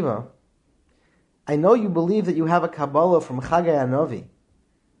Rabbi Akiva. I know you believe that you have a Kabbalah from Chagai Anovi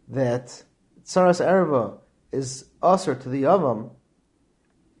that Tzaras Erva is usher to the Yavam,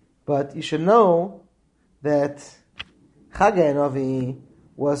 but you should know that Chagai Anovi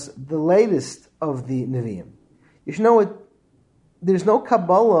was the latest of the Nevi'im. You should know there's no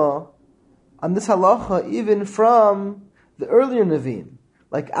Kabbalah on this halacha even from the earlier Nevi'im,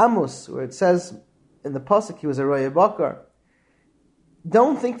 like Amos, where it says in the pasuk he was a Roye Bakar.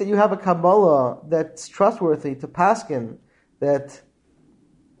 Don't think that you have a Kabbalah that's trustworthy to paskin that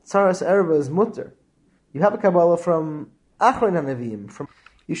Tzaras Erva is mutter. You have a Kabbalah from Achron HaNevi'im.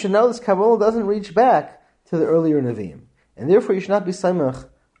 You should know this Kabbalah doesn't reach back to the earlier Nevi'im. And therefore you should not be samech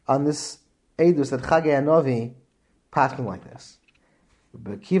on this Eidus that Chagai Anovi paskin like this.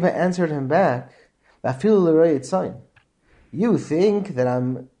 But Akiva answered him back, you think that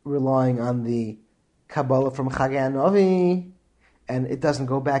I'm relying on the Kabbalah from Chagai Anovi, and it doesn't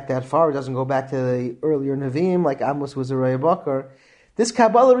go back that far, it doesn't go back to the earlier Nevi'im, like Amos was a Roye Bakar. This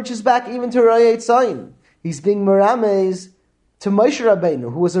Kabbalah reaches back even to Roye Etzayin. He's being merames to Moshe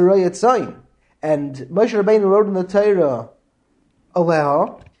Rabbeinu, who was a Roye Etzayin. And Moshe Rabbeinu wrote in the Torah,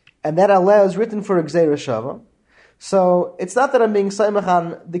 Aleha, and that Aleha is written for Gzeira Shava. So it's not that I'm being saimach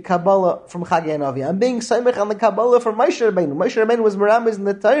on the Kabbalah from Chagai Anovi. I'm being saimach on the Kabbalah from Moshe Rabbeinu. Moshe Rabbeinu was merames in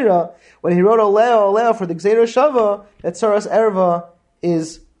the Torah when he wrote Oleo for the Gzeira Shava that Tzaras Erva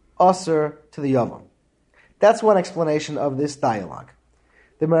is aser to the Yavam. That's one explanation of this dialogue.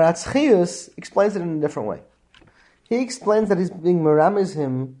 The Meratz Chiyus explains it in a different way. He explains that he's being merames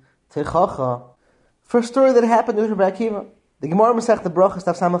him techacha for a story that happened with Rabbi Akiva. The Gemara Masech the Brachas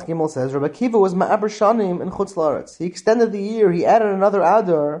Tav Samach Gimel says Rabbi Akiva was ma'aber shanim in Chutz La'aretz. He extended the year. He added another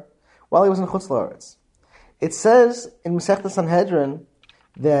adar while he was in Chutz La'aretz. It says in Masech the Sanhedrin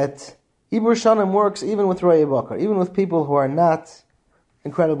that Ibur Shanim works even with Roye Bakar, even with people who are not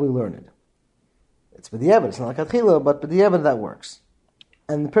incredibly learned. It's b'diavad, it's not like Atchila, but b'diavad that works.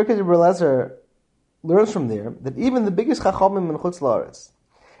 And the Pirkei Rebbe Eliezer learns from there that even the biggest Chachamim in Chutz La'aretz,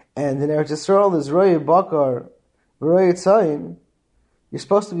 and in Eretz Yisrael there's Roye Bakar, Roye Etzayin, you're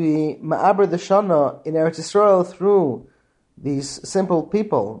supposed to be ma'aber the shana in Eretz Yisrael through these simple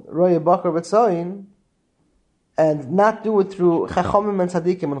people, Roye Bakar Etzayin, and not do it through Chachamim and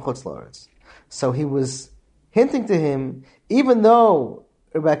Tzadikim and Chutz La'aretz. So he was hinting to him, even though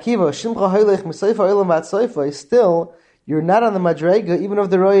Rabbi Akiva, Shimcha Hoylech Misayfa Olam Vat Soifa, still, you're not on the Madrega, even of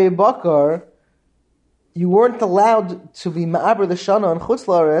the Roye Bakar, you weren't allowed to be ma'aber the shana on Chutz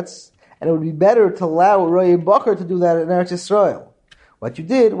La'aretz, and it would be better to allow Roye Bakar to do that in Eretz Yisrael. What you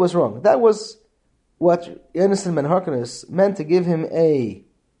did was wrong. That was what Yonasan ben Hyrcanus meant to give him a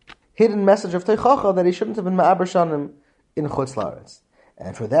hidden message of Teichacha that he shouldn't have been Ma'aber Shanim in Chutz La'aretz.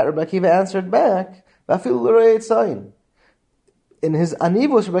 And for that, Rabbi Akiva answered back, V'afilu l'roye etzayin. In his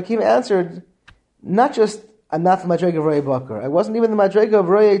Anivus, Rabbi Akiva answered, not just, I'm not the Madrega of Roye Bakar. I wasn't even the Madrega of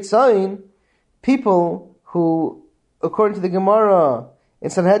Roye Etzayin. People who, according to the Gemara, in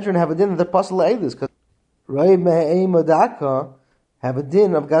Sanhedrin have a din of the Apostle Eilus, because Roye Me'ei Modaka have a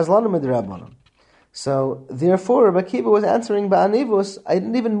din of Gazlanim Midrabanan. So, therefore, Rabbi Akiva was answering Ba'anivus, I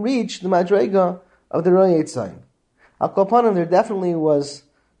didn't even reach the Madrega of the Roye Etzayin. Al Kol Panim, there definitely was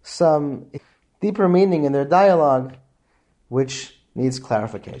some deeper meaning in their dialogue, which needs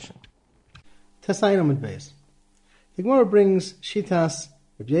clarification. Tesayim Amud Beis. The Gemara brings Shitas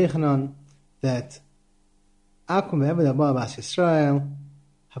Rabbi Yechanan that Akum ve'eved haba bas Yisrael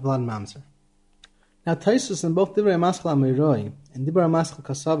havlan mamzer. Now Taisus in both Divrei Maschal Amiroi and Divrei Maschal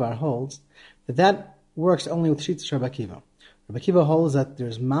Kasavar holds that works only with Shitas Rabbi Akiva. Rabbi Akiva holds that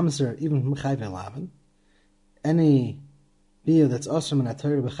there's mamzer even from Chayve Lavan. Any bia that's awesome in a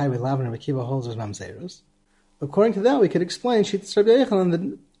Torah b'Chayve Lavan, Rabbi Akiva holds as mamzerus. According to that, we could explain Shittas Rabbi Yochanan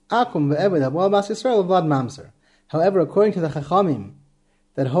that Akum ve'eved habal bas Yisrael vlad mamzer. However, according to the Chachamim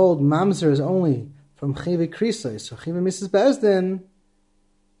that hold mamzer is only from chivi krisos or chivi Mrs. Bezdin,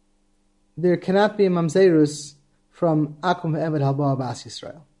 there cannot be a mamzerus from Akum ve'eved habal bas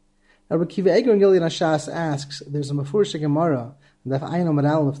Yisrael. Now, Rabbi Kiva Eger and Gilead Ashas asks, there's a Mefurish Gemara, and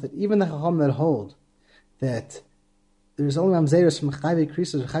that even the Chacham that hold that there's only mamzerus from chivi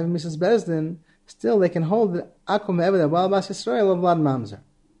krisos or chivi Mrs. Bezdin, still they can hold that Akum ve'eved habal bas Yisrael of vlad mamzer.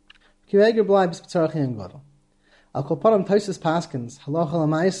 Kiva Eger bleibt b'tzarach and gadol. Al kol param Tosfos paskins halacha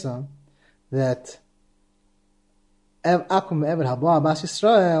l'maisa that Akum ve'eved habal bas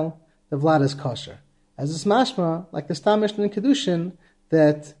Yisrael the vlad is kosher. As is mashma, like the Stam Mishnah in Kedushin,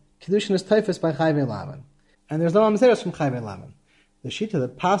 that Kedushin is typhus by Chayvei Lavan. And there's no mamzeres from Chayvei Lavan. The Shita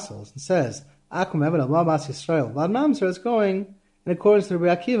that passes and says, Akum ve'eved habal bas Yisrael, vlad mamzer is going in accordance to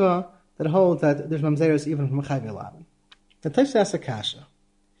Rabbi Akiva that holds that there's mamzeres even from Chayvei Lavan. The Tosfos asks a kasha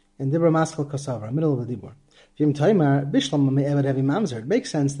in Dibur Maskal Kosavra, middle of the Dibur. It makes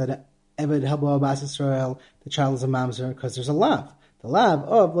sense that Eved Habal Bas Yisrael, the child is a mamzer, because there's a lav. The lav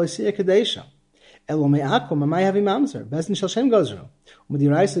of Loisiya Kadesha. Elo me akum, amai havi mamzer. Bezdin shel Shem gozru.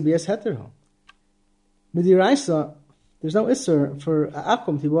 Midiraisa bias heterhu. Midiraisa, there's no isser for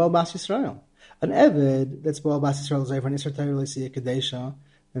akum to Baal Bas Yisrael. An Eved that's Baal Bas Yisrael is over an isser Torah Loisiya Kadesha.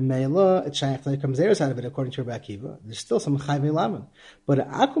 And Meila, it shayach like comes out of it according to Rabbi Akiva. There's still some chayvei lavan, but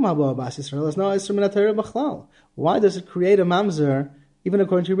akum habal bas Yisrael is no isur min haTorah b'chlal. Why does it create a mamzer even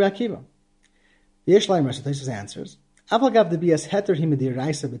according to Rabbi Akiva? The Yesh Laimer Tosfos answers: Avagav the bias heter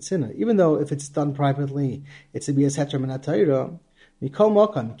himediraisa b'tzina. Even though if it's done privately, it's a bias heter min haTorah. Mikol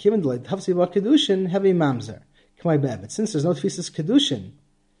mokam kiven delay tafsi ba kedushin heavy mamzer. Kamay be'eved. Since there's no tefisas kedushin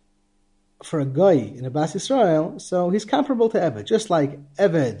for a guy in a Bas Yisrael, so he's comparable to Eved. Just like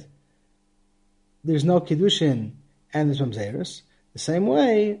Eved, there's no Kiddushin and there's Mamzerus. The same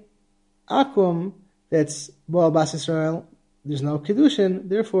way, Akum, that's Baal Bas Yisrael, there's no Kiddushin,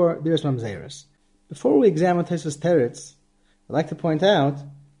 therefore there's Mamzerus. Before we examine Tosfos Teretz, I'd like to point out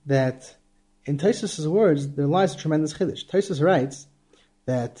that in Tosfos' words, there lies a tremendous chiddush. Tosfos writes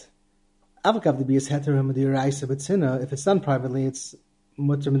that Avakav the bias heterim d'iraisa b'tzina, if it's done privately, it's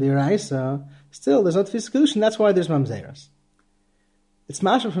mutter m'diraisa, still there's not tefisas kedushin. That's why there's mamzeros. It's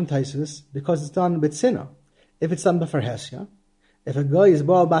mashal from Tosfos because it's done b'tzina. If it's done b'farhesya, if a guy is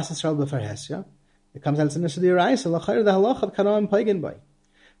Baal Bas Yisrael b'farhesya, it comes out as an issue d'iraisa. L'chayr the halacha of kanam pagan by.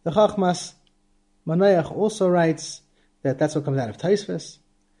 The Chachmas Manayach also writes that that's what comes out of Tosfos.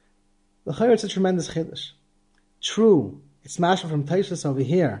 L'chayr it's a tremendous chiddush. True, it's mashal from Tosfos over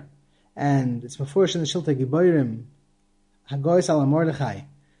here, and it's mafurish in the Shiltei Giborim Hagoyis ala Mordechai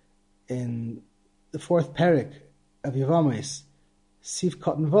in the 4th parak of Yevamos, Sif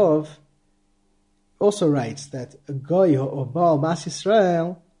Cotton Vov, also writes that a goy or Baal Bas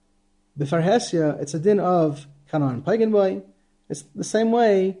Yisrael b'farhesya, it's a din of Kanan Pagan boy. It's the same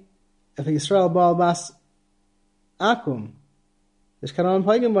way if a Yisrael Baal Bas Akum, there's Kanan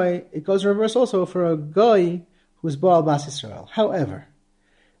Pagan boy. It goes in reverse also for a goy who's Baal Bas Yisrael. However,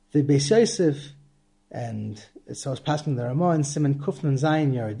 the Beis Yosef and so it's passing the Ramah in Siman Kufnan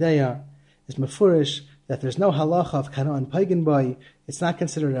Zayin Yeridea is mafurish that there's no halacha of Kanan Pagan boy. It's not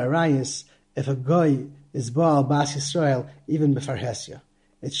considered a rayis if a goy is Baal Bas Yisrael even b'farhesya.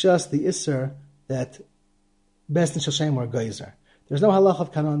 It's just the isser that Bezdin shel Shem or goyzer. There's no halacha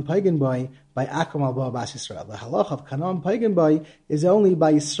of Kanan Pagan boy by Akum al Baal Bas Yisrael. The halacha of Kanan Pagan boy is only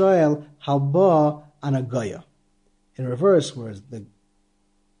by Yisrael halba an a goya. In reverse, whereas the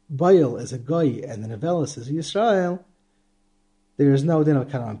Baal is a goy and the Nevelis is a Yisrael, there is no din of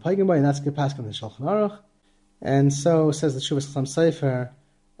Kanan Pagan boy, and that's Gepaskim in Shulchan Aruch. And so says the Shuvas Chacham Sefer,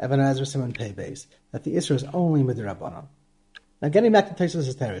 Evan Ezra Simon Pei Beis, that the Isra is only Midrabanan. Now getting back to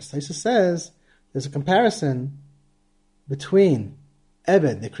Tosfos' Teretz, Tosfos says there's a comparison between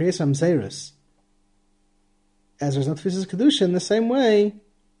Eved, the creates Mamzerus, as there's no tefisas kedushin, the same way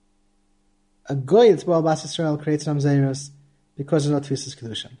a goy that's Baal Bas Yisrael creates Mamzerus because there's no tefisas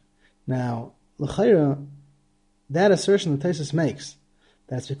kedushin. Now, l'chayra, that assertion that Tosfos makes,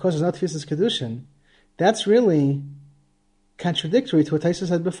 that it's because there's no tefisas kedushin, that's really contradictory to what Tosfos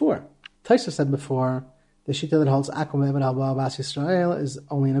said before. Tosfos said before, the shita that holds Akum Eved al Baal Bas Yisrael is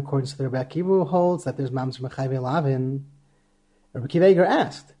only in accordance with the Rabbi Akiva who holds that there's Mamzer Mechayve Lavin. Rabbi Akiva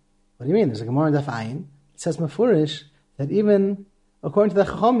asked, what do you mean? There's a Gemara in Daf Ayin. It says Mefurish that even according to the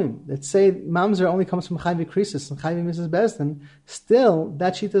Chachamim that say Mamzer only comes from Chayve Krisis and Chayve Mrs. Bezdin, still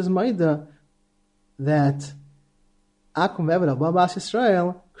that shita is Maida that Akum Eved al Baal Bas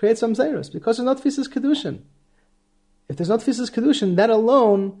Yisrael creates Mamzerus because there's not Tefisas Kedushin. If there's not Tefisas Kedushin, that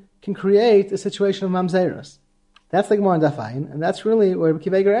alone can create a situation of Mamzerus. That's the Gemara in Daf Ayin, and that's really where Rabbi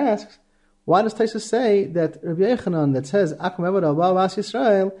Kiva asks, why does Taisus say that Rabbi Yochanan that says Akum Eved Al Bas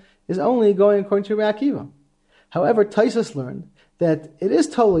Yisrael is only going according to Rabbi Akiva? However, Taisus learned that it is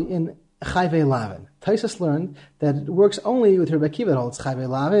totally in Chayvei Lavin. Taisus learned that it works only with Rabbi Akiva. It holds Chayvei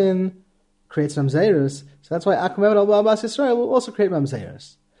Lavin, creates Mamzeiros. So that's why Akum Eved Al Bas Yisrael will also create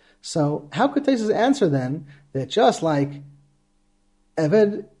Mamzeiros. So how could Taisus answer then that just like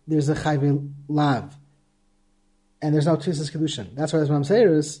Eved, there's a Chayvei Lav, and there's no Tfisas Kedushin. That's why there's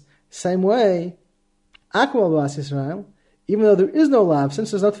Mamzeiros. Same way, Akum Al Bas Yisrael, even though there is no Lav,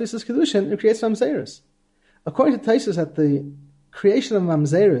 since there's no Tfisas Kedushin, it creates Mamzeiros. According to Taisus, that the creation of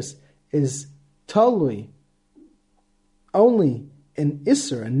Mamzeiros is totally only in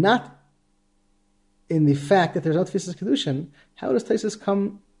Isser and not in the fact that there's no Tfisas Kedushin, how does Taisus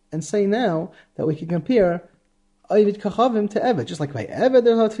come and say now that we can compare Ovid Kachavim to Eved? Just like by Eved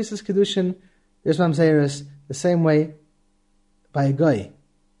there's no Tfisas Kedushin, there's Mamzeiros. The same way by a Goy,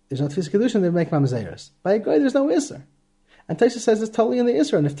 there's no Tfisas Kedushin, they make Mamzeiros. By a Goy there's no Isser. And Taisus says it's totally in the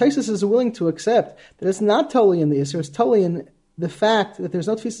Isser. And if Taisus is willing to accept that it's not totally in the Isser, it's totally in the fact that there's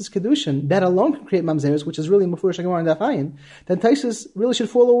no Tfisas Kedushin, that alone can create Mamzeiros, which is really Mefurish Gemara and Daf Ayin, then Taisus really should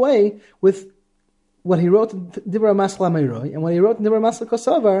fall away with what he wrote in Dibra Masla Meiroi, and what he wrote in Dibra Masla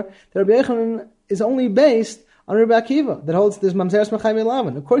Kosovar, that Rabbi Yochanan is only based on Rabbi Akiva, that holds there's Mamzeiros Mechayim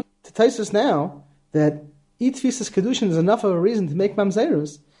Elavan. According to Taisus now, that each Tfisas Kedushin is enough of a reason to make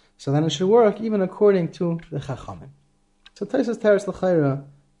Mamzeiros, so then it should work even according to the Chachamim. So Taisus Teretz L'Chayra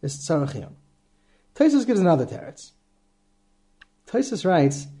is Tzarachiyom. Taisus gives another Teretz. Taisus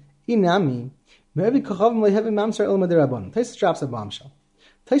writes, Inami, Me'evi Kachavim Le'hevi Mamzer El Madirabon. Taisus drops a bombshell.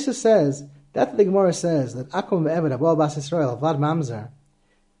 Taisus says, that the Gemara says that Akum Ve'eved Abol Bas Yisrael Vlad Mamzer,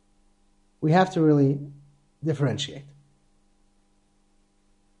 we have to really differentiate.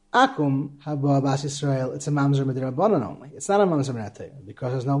 Akum Haba Bas Yisrael, it's a Mamzer Madirabon only. It's not a Mamzer Minat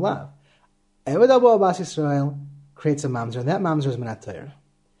because there's no lav. Eved Abol Bas Yisrael creates a mamzer, and that mamzer is Minat Torah.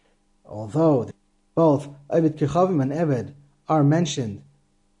 Although both Eved Kechavim and Eved are mentioned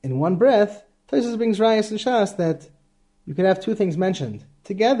in one breath, Taisus brings Rayas and Shas that you could have two things mentioned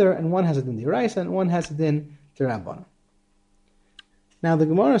together, and one has a din d'Oraisa and one has a din d'Rabbanan. Now the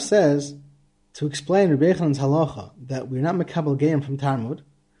Gemara says, to explain Rabbi Yochanan's halacha, that we're not mekabel geim from Talmud,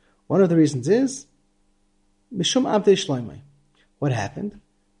 one of the reasons is Mishum Avdei Shlomo. What happened?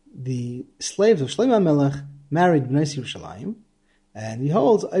 The slaves of Shlomo Melech married Bnei Yerushalayim, and he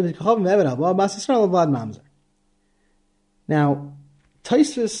holds Eved Kachavim Eved Abba Bas Yisrael Vlad Mamzer. Now,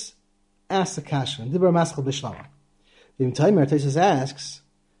 Taisus asks the kasha, and Dibra Maschal B'Shlomo. The Taimer Taisus asks,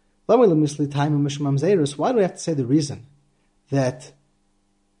 why do we have to say the reason that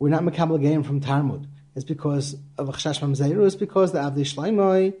we're not Mekabel Geim from Talmud? It's because of Achshash Mamzeiros, it's because the Avdei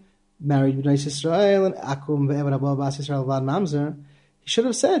Shlomo married Bnei Yisrael, and Akum Eved Abba Bas Yisrael Vlad Mamzer. He should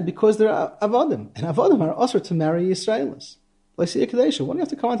have said, because they're Avodim. And Avodim are also to marry Yisraelis. Like Siyah Kadesha, why do you have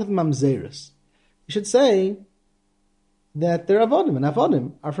to comment on the Mamzeris? You should say that they're Avodim, and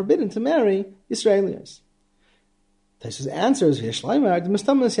Avodim are forbidden to marry Yisraelis. Taisus answers,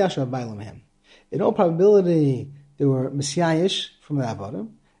 in all probability, they were Messiahish from the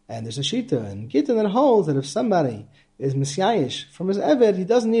Avodim, and there's a Shita and Gittin that holds that if somebody is Messiahish from his Eved, he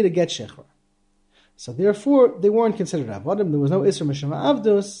doesn't need a get Shechor. So therefore, they weren't considered Avodim. There was no Isra Mishma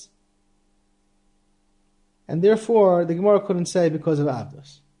Avdus. And therefore, the Gemara couldn't say because of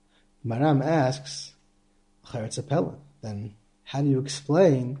Avdus. Maram asks, then how do you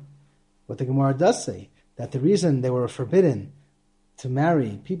explain what the Gemara does say? That the reason they were forbidden to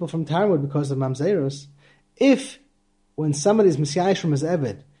marry people from Talmud because of Mamzeiros, if when somebody is Messiah from his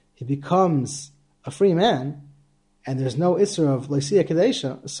Eved, he becomes a free man, and there's no Isra of Leisiyah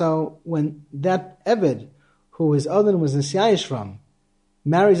Kadesha, so when that Eved, who his Odin was Nisyayish from,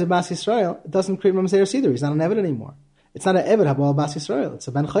 marries a Bas Yisrael, it doesn't create Mamzeiros either. He's not an Eved anymore. It's not an Eved Habal Bas Yisrael. It's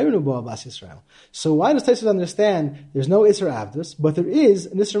a Ben Chayrin Habal Bas Yisrael. So why does Taisus understand there's no Isra Avdus, but there is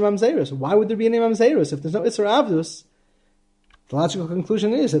an Isra Mamzeiros? Why would there be any Mamzeiros? If there's no Isra Avdus, the logical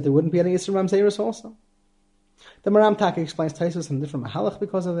conclusion is that there wouldn't be any Isra Mamzeiros also. The Maram Taki explains Taisus in a different Mahalach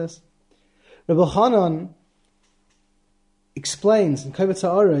because of this. Rabbi Chanan explains in Kovetz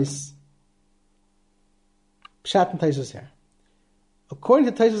HaOros Pshat and Taisus here. According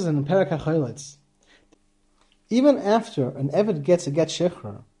to Taisus and Perek HaCholitz, even after an Eved gets a get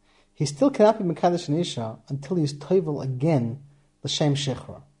Shechra, he still cannot be Mekadesh an Isha until he is Toivel again L'Shem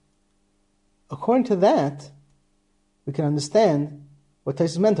Shechra. According to that, we can understand what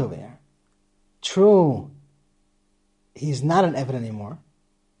Taisus meant over here. True, he's not an Eved anymore,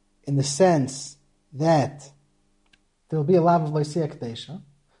 in the sense that there will be a lav of Leisiyah Kadesha,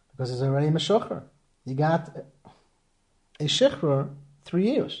 because there's already a Meshocher. You got a shichrur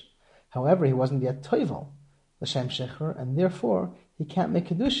 3 years. However, he wasn't yet toivel, l'shem shichrur, and therefore he can't make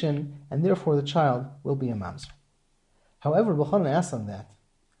kedushin, and therefore the child will be a mamzer. However, B'chanan asked on that.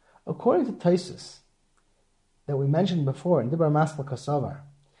 According to Taisus, that we mentioned before in Dibar Masla Kasavar,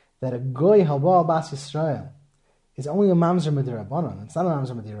 that a goy halbal bas Yisrael is only a mamzer midirabanan. It's not a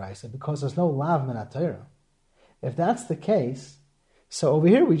mamzer midiraisa because there's no lav min Torah. If that's the case, so over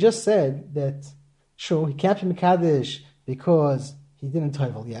here we just said that true, he can't be mekadesh because he didn't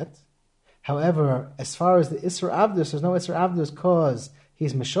toivel yet. However, as far as the Isra Avdus, there's no Isra Avdus because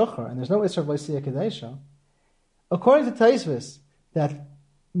he's meshocher, and there's no Isra V'Leisiyah Kadesha. According to Taisvis, that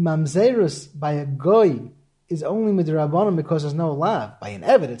mamzerus by a goy is only midirabanan because there's no lav. By an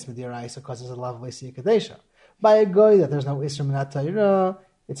eved, it's midiraisa because there's a lav V'Leisiyah Kadesha. By a goy, that there's no Isra Minat Torah,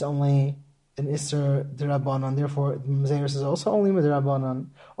 it's only an Isra Dirabanan, therefore mamzerus is also only midirabanan.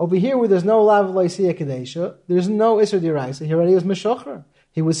 Over here, where there's no lav V'Leisiyah Kadesha, there's no Isra Diraisa. He already is meshocher.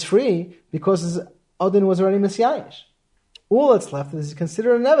 He was free because his Odin was already Messiahish. All that's left is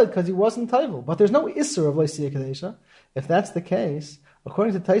considered an Eved because he wasn't Taival. But there's no Isser of Leisiyah Kadesha. If that's the case,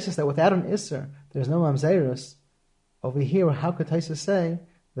 according to Taisus, that without an Isser, there's no Mamzerus. Over here, how could Taisus say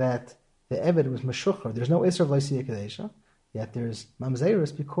that the Eved was Meshuchar? There's no Isser of Leisiyah Kadesha, yet there's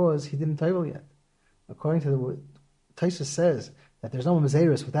Mamzerus because he didn't Taival yet. According to the Taisus says that there's no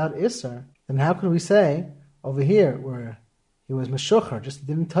Mamzerus without Isser, then how could we say over here where he was Meshuchar, just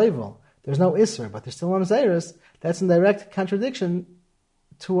didn't Taival, there's no Isser, but there's still Mamzerus? That's in direct contradiction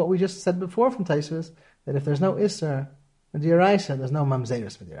to what we just said before from Taisus, that if there's no Isser Mediraisa, there's no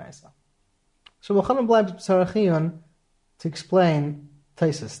Mamzerus Mediraisa. So B'chanan bleibt Sarachiyun to explain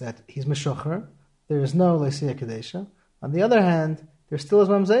Taisus that he's Meshuchar, there is no Leisiyah Kadesha. On the other hand, there still is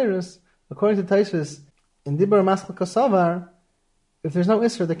Mamzerus. According to Taisus, in Dibur Masl Kasavar, if there's no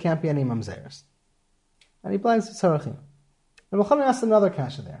Isser, there can't be any Mamzerus. And he blinds Sarachiyun. And B'chanan asks another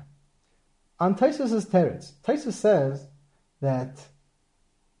kasha there. On Taisus' teretz, Taisus says that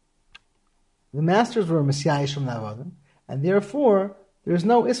the masters were Messiahish from the Avodim, and therefore there's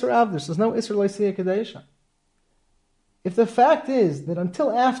no Isser Avdus, there's no Isser Leisiyah Kadesha. If the fact is that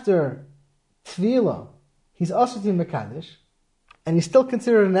until after Tvila, he's also to Mekadesh, and he's still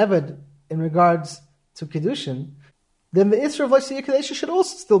considered an Eved in regards to Kedushin, then the Isser of Leisiyah Kadesha should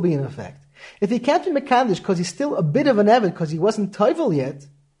also still be in effect. If he can't be Mekadesh because he's still a bit of an Eved because he wasn't Toivel yet,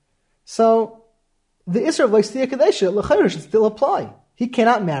 so the Isra of Leisiyah Kadesha, l'chayr, should still apply. He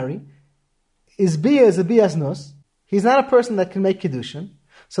cannot marry. His bia is a bias nus. He's not a person that can make Kedushin.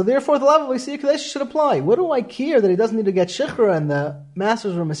 So therefore the law of Leisiyah Kadesha should apply. What do I care that he doesn't need to get Shechra and the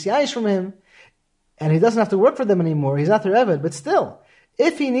masters were Messiahish from him, and he doesn't have to work for them anymore, he's not their Eved, but still,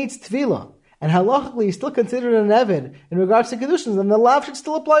 if he needs Tvila, and halachically he's still considered an Eved in regards to Kedushin, then the law should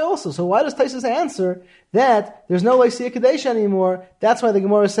still apply also. So why does Taisus answer that there's no Leisiyah Kadesha anymore? That's why the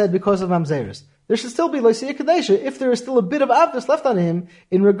Gemara said because of Mamzerus. There should still be Leisiyah Kadesha if there is still a bit of Avdus left on him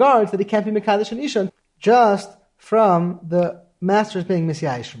in regards that he can't be Mekadesh and Isha just from the masters being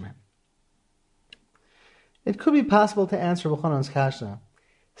Messiahish from him. It could be possible to answer B'chanan's kasha.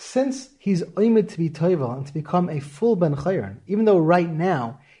 Since he's oimid to be Toivel and to become a full Ben Chayr, even though right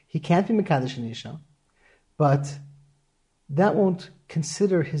now he can't be Mekadesh and Isha, but that won't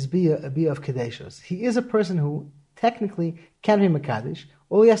consider his bia a bia of Kadeshos. He is a person who technically can be Mekadesh.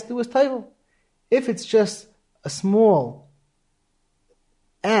 All he has to do is Toivel. If it's just a small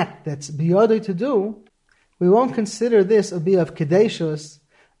act that's biyadai to do, we won't consider this a bia of Kadeshos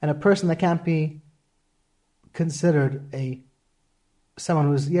and a person that can't be considered someone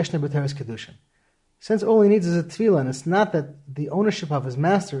who is Yeshne B'teres Kedushin. Since all he needs is a tefillah, and it's not that the ownership of his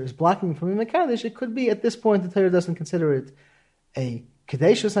master is blocking him from being Mekadesh, it could be at this point the Torah doesn't consider it a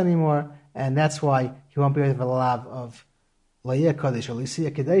Kadeshus anymore, and that's why he won't be able to lav of Layeh Kadesh or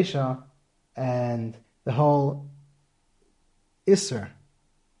Lisiyah Kadesha, and the whole Isser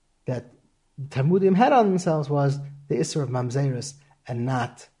that Talmudim had on themselves was the Isser of Mamzerus and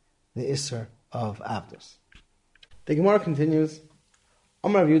not the Isser of Avdus. The Gemara continues,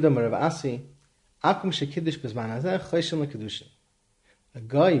 Omar Rav Yehuda Rav Asi, Akum shekiddush b'zman hazeh chayshin lekidushin. A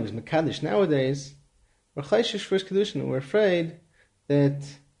guy who's mekadesh nowadays, we're chayshish for his kedushin. We're afraid that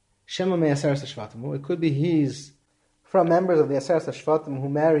Shema me'aseres hashvatim. It could be he's from members of the Aseres hashvatim who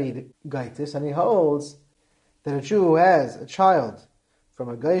married gaitis, and he holds that a Jew who has a child from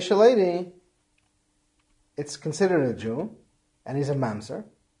a Gaisha lady, it's considered a Jew, and he's a mamzer.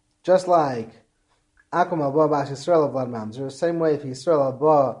 Just like Akum Abba Bas Yisrael Avad Mamzer, the same way if Yisrael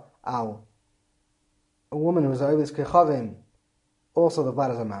Abba Al, a woman who is Oilis Kechavim, also the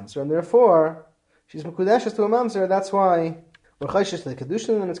Vlad is a mamzer, and therefore she's Mekudeshes to a mamzer, that's why we're Chayshish to the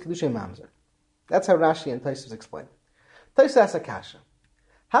Kedushin, and it's Kedushin mamzer. That's how Rashi and Taisus explain. Tais asks a kasha.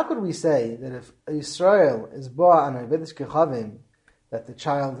 How could we say that if Israel is ba on Avidish Kechavim, that the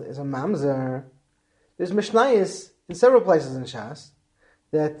child is a mamzer? There's Mishnayos in several places in Shas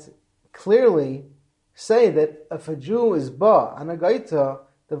that clearly say that if a Jew is ba on a gaita,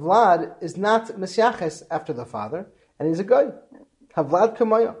 the Vlad is not Mesyaches after the father, and he's a guy. Havlad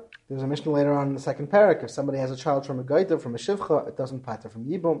Kamaya. There's a Mishnah later on in the second parak. If somebody has a child from a gaita, from a shivcha, it doesn't pater from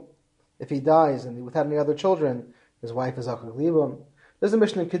yibum. If he dies and without any other children, his wife is akag libum. There's a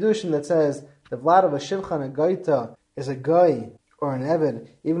Mishnah in Kedushin that says the Vlad of a shivcha and a gaita is a guy or an eved,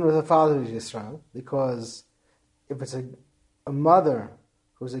 even with a father who's Yisrael, because if it's a mother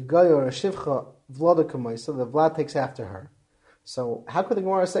who's a guy or a shivcha, Vlada Kamaya, so the Vlad takes after her. So how could the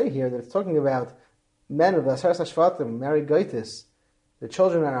Gemara say here that it's talking about men of the Aseres HaShvatim, married gaitis, the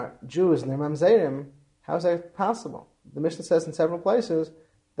children are Jews and they're mamzerim? How is that possible? The Mishnah says in several places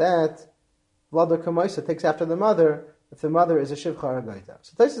that Vlada Kamoisa takes after the mother if the mother is a shivcha or a gaita.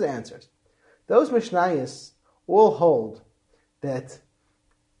 So this is the answers. Those Mishnayos all hold that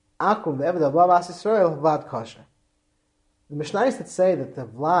Akum, the Eved Abba Bas Yisrael, Vlad kosher. The Mishnayos that say that the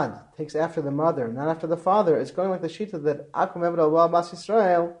Vlad takes after the mother, not after the father, is going like the Shita that Akum Eved Abba Bas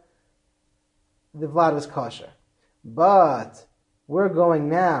Yisrael, the Vlad is kosher. But we're going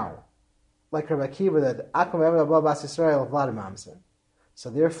now, like Rabbi Akiva, that Akum Eved Abba Bas Yisrael, Vlad Mamzer. So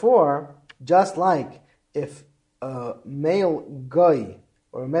therefore, just like if a male goy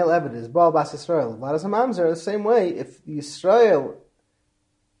or a male Eved is Baal Bas Yisrael, Vlad is a Mamzer, the same way, if Yisrael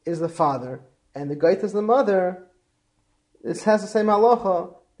is the father and the goy is the mother, this has the same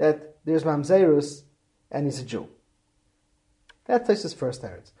halacha that there's Mamzerus and he's a Jew. That takes his first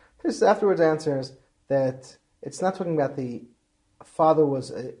teretz. This afterwards answers that it's not talking about the father was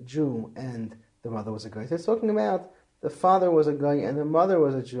a Jew and the mother was a guy. It's talking about the father was a guy and the mother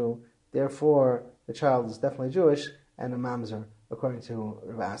was a Jew. Therefore, the child is definitely Jewish and a mamzer, according to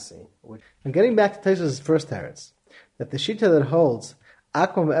Rav Asi. And getting back to Tosfos' first teretz, that the shita that holds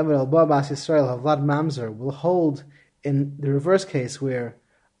Akum Eved al Ba Bas Yisrael Havlad Mamzer will hold in the reverse case where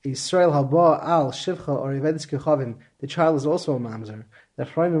Yisrael Haba al Shivcha or Ivedis Kechavim, the child is also a mamzer. The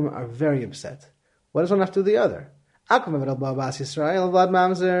Chronim are very upset. What does one have to do the other? Akum Eved al Ba Bas Yisrael Havlad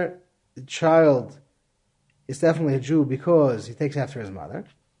Mamzer, the child is definitely a Jew because he takes after his mother,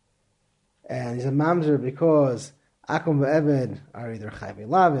 and he's a mamzer because Akum ve'Eved are either Chai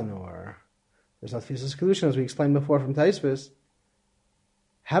Lavin or there's not Tfisus Kedushin, as we explained before from Tosfos.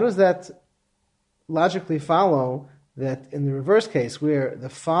 How does that logically follow that in the reverse case, where the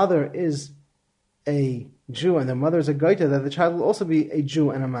father is a Jew and the mother is a Goita, that the child will also be a Jew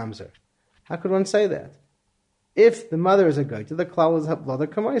and a mamzer? How could one say that? If the mother is a Goita, the klal is Havlada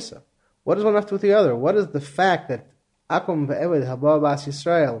Kamaisa. What does one have to do with the other? What is the fact that Akum ve'Eved Haba Bas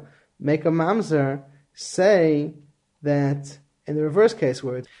Yisrael make a mamzer say that in the reverse case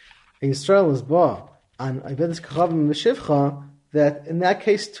where Yisrael is ba on Ivedis Kechavim v'Shivcha, that in that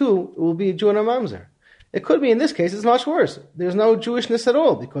case too it will be a Jew and a mamzer? It could be in this case it's much worse. There's no Jewishness at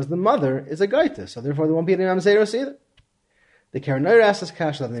all because the mother is a gaita, so therefore there won't be any mamzeros either. The Karanoir asks us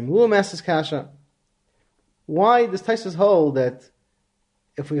kasha, the Mulam asks us kasha. Why does Tosfos hold that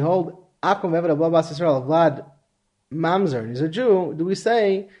if we hold Akum Eved Abba Bas Yisrael Vlad Mamzer and he's a Jew, do we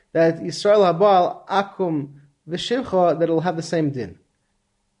say that Yisrael Habal Akum V'Shivcha that it'll have the same din?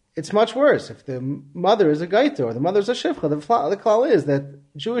 It's much worse. If the mother is a gaita or the mother is a shivcha, the klal is that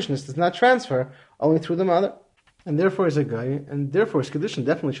Jewishness does not transfer only through the mother, and therefore is a guy, and therefore his kedushin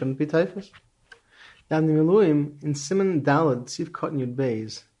definitely shouldn't be typhus. Now, the Miluim in Siman Dalad Sif Kotten Yud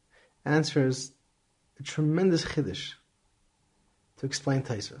Beis answers a tremendous chiddush to explain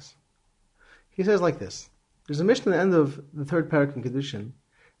Tosfos. He says like this: there's a Mishnah at the end of the third parak in Kedushin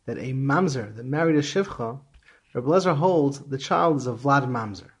that a mamzer that married a shivcha, Rabbi Lezer holds the child is a Vlad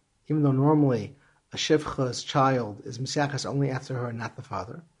mamzer, even though normally a shivcha's child is Mesiachas only after her and not the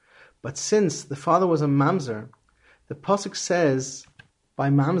father. But since the father was a mamzer, the pasuk says by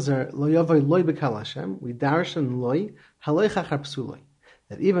mamzer lo yavoi loy bekal Hashem, we darshan loy haloi chachar psuloi,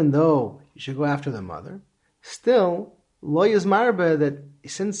 that even though you should go after the mother, still loy is marbe that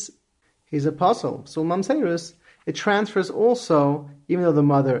since he's a apostle, so mamzerus, it transfers also even though the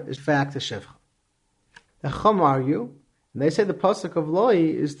mother is fact a shivcha. The Chum argue, and they say the pasuk of loy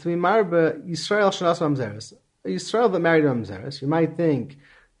is to be marbe Yisrael shanas mamzeres, a Yisrael that married a mamzeres. You might think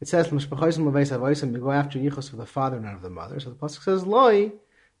it says you go after yichus of the father, not of the mother. So the pasuk says loy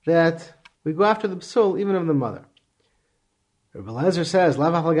that we go after the psul even of the mother. Rabbi Eliezer says,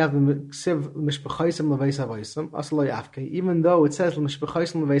 even though it says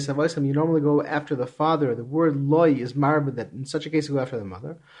you normally go after the father, the word loy is marba, that in such a case you go after the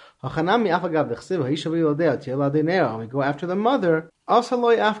mother. And we go after the mother, also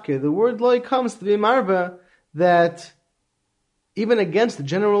loy afke. The word loy comes to be marba, that even against the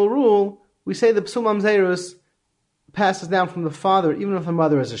general rule, we say the psul mamzerus passes down from the father, even if the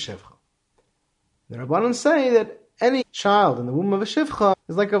mother is a shivcha. The Rabbanan say that any child in the womb of a shivcha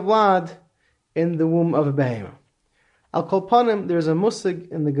is like a vlad in the womb of a behemah. Al kol panim, there's a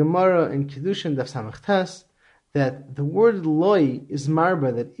musig in the Gemara in Kiddushin Daf Samach Tes that the word loy is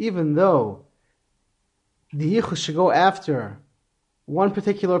marba, that even though the yichus should go after one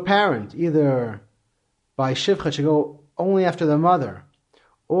particular parent, either by shivcha should go only after the mother,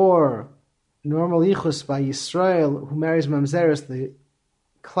 or normal yichus by Yisrael who marries mamzeres, the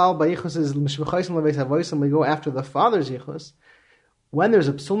klal by yichus is mishbechaysim leveis havoysim, we go after the father's yichus. When there's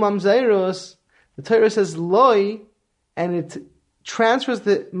a psul mamzerus, the Torah says loy, and it transfers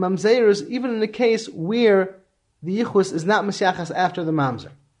the mamzerus even in the case where the yichus is not mesiachas after the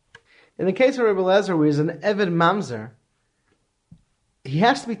mamzer. In the case of Rabbi Eliezer, where he's an eved mamzer, he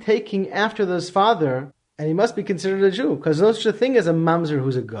has to be taking after his father, and he must be considered a Jew, because there's such a thing as a mamzer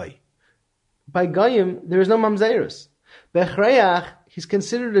who's a goy. By goyim, there is no mamzerus. Bechreach, he's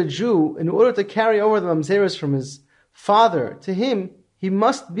considered a Jew. In order to carry over the mamzerus from his father to him, he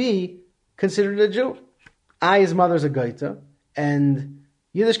must be considered a Jew. His mother's a goita, and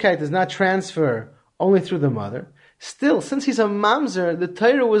Yiddishkeit does not transfer only through the mother. Still, since he's a mamzer, the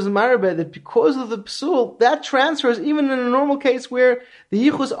Torah was marabed that because of the psul, that transfers even in a normal case where the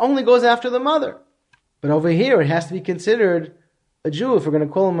yichus only goes after the mother. But over here, it has to be considered a Jew if we're going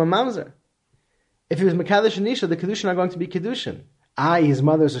to call him a mamzer. If he was Mekadosh and Nisha, the Kedushin are going to be Kedushin. His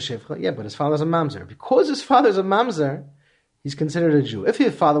mother's a Shivcha. Yeah, but his father's a Mamzer. Because his father's a Mamzer, he's considered a Jew. If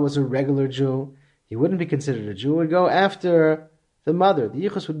his father was a regular Jew, he wouldn't be considered a Jew. He would go after the mother. The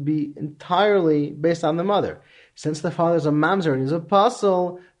Yichus would be entirely based on the mother. Since the father's a Mamzer and he's an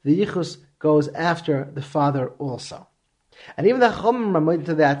apostle, the Yichus goes after the father also. And even the Chacham are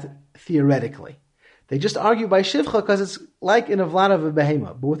to that theoretically. They just argue by Shivcha because it's like in a vlad of a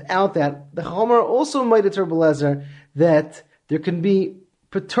behema. But without that, the Chacham are also made to Rabbi Eliezer that there can be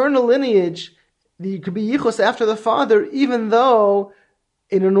paternal lineage, there could be yichus after the father, even though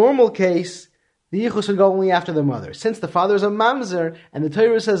in a normal case, the yichus would go only after the mother. Since the father is a mamzer, and the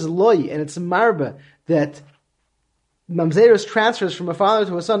Torah says loy, and it's a marba, that mamzerus transfers from a father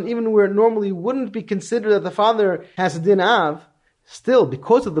to a son, even where it normally wouldn't be considered that the father has a din av, still,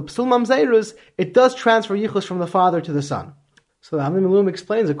 because of the psul mamzerus, it does transfer yichus from the father to the son. So the Avnei Miluim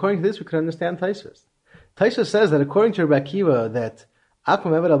explains, according to this, we could understand Taisus. Taisus says that according to Rabbi Akiva, that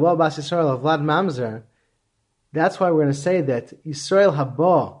Akum Eved Abba Bas Yisrael of Vlad Mamzer, that's why we're going to say that Yisrael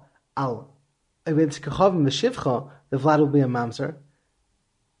Haba al Eved Kechavim V'Shivcha, the Vlad will be a Mamzer.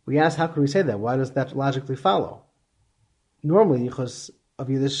 We ask, how can we say that? Why does that logically follow? Normally, Yichus of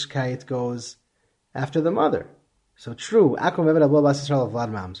Yiddishkeit goes after the mother. So true, Akum Eved Abba Bas Yisrael of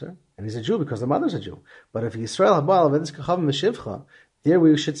Vlad Mamzer, and he's a Jew because the mother's a Jew. But if Yisrael Haba al Eved Kechavim V'Shivcha, there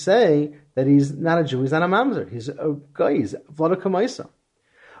we should say that he's not a Jew, he's not a mamzer, he's a guy, he's Vlada Kamaisa.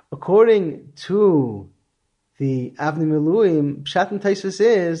 According to the Avnei Miluim, Pshat and Taisus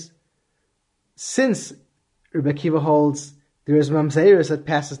is, since Rabbi Akiva holds there is mamzerus that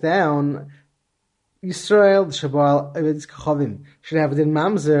passes down, Yisrael, the Shabal, Eved Kechavim, should have it in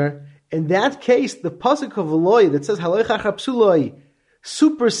mamzer. In that case, the pasuk of Eloi that says Haloi Chachar Psuloi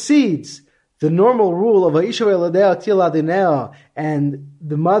supersedes the normal rule of Ha'isha Eladea Til Adinea, and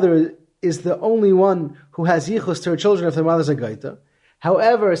the mother is the only one who has yichus to her children if the mother's a gaita.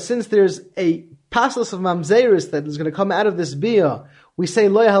 However, since there's a pasos of mamzerus that is going to come out of this bia, we say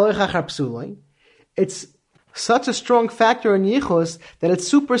Lo Haloi Chachar Psuloi. It's such a strong factor in yichus that it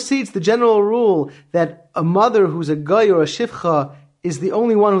supersedes the general rule that a mother who's a guy or a shivcha is the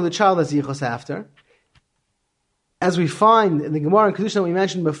only one who the child has yichus after. As we find in the Gemara and Kedusha that we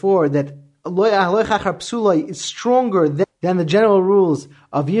mentioned before, that Haloi Chachar Psuloi is stronger than the general rules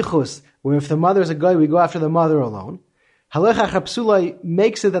of yichus, where if the mother is a guy, we go after the mother alone. Haloi Chachar Psuloi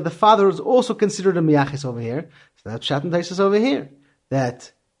makes it that the father is also considered a miyachis over here. So that's Pshat and Taisus over here.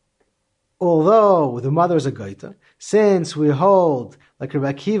 That although the mother is a gaita, since we hold, like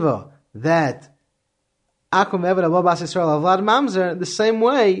Rabbi Akiva, that Akum Eved Abba Bas Yisrael Vlad Mamzer, the same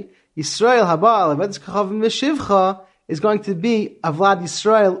way, Yisrael Haba Eved Kechavim V'Shivcha is going to be Avlad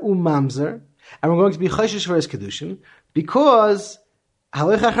Yisrael Mamzer, and we're going to be Choshesh for his Kedushin, because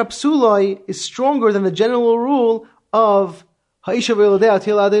Haloi Chachar Psuloi is stronger than the general rule of Ha'isha V'Eladea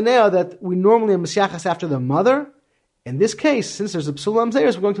Til Adinea, that we normally are Mesiachas after the mother, In this case, since there's a psul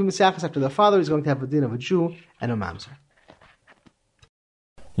mamzeres, we're going to misachas after the father is going to have a din of a Jew and a mamzer.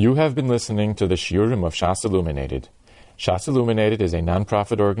 You have been listening to the Shiurim of Shas Illuminated. Shas Illuminated is a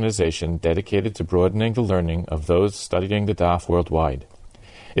non-profit organization dedicated to broadening the learning of those studying the daf worldwide.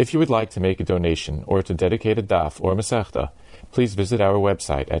 If you would like to make a donation or to dedicate a daf or masechta, please visit our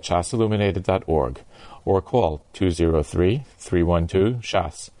website at shasilluminated.org or call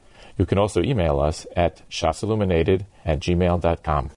 203-312-SHAS. You can also email us at shasilluminated@gmail.com.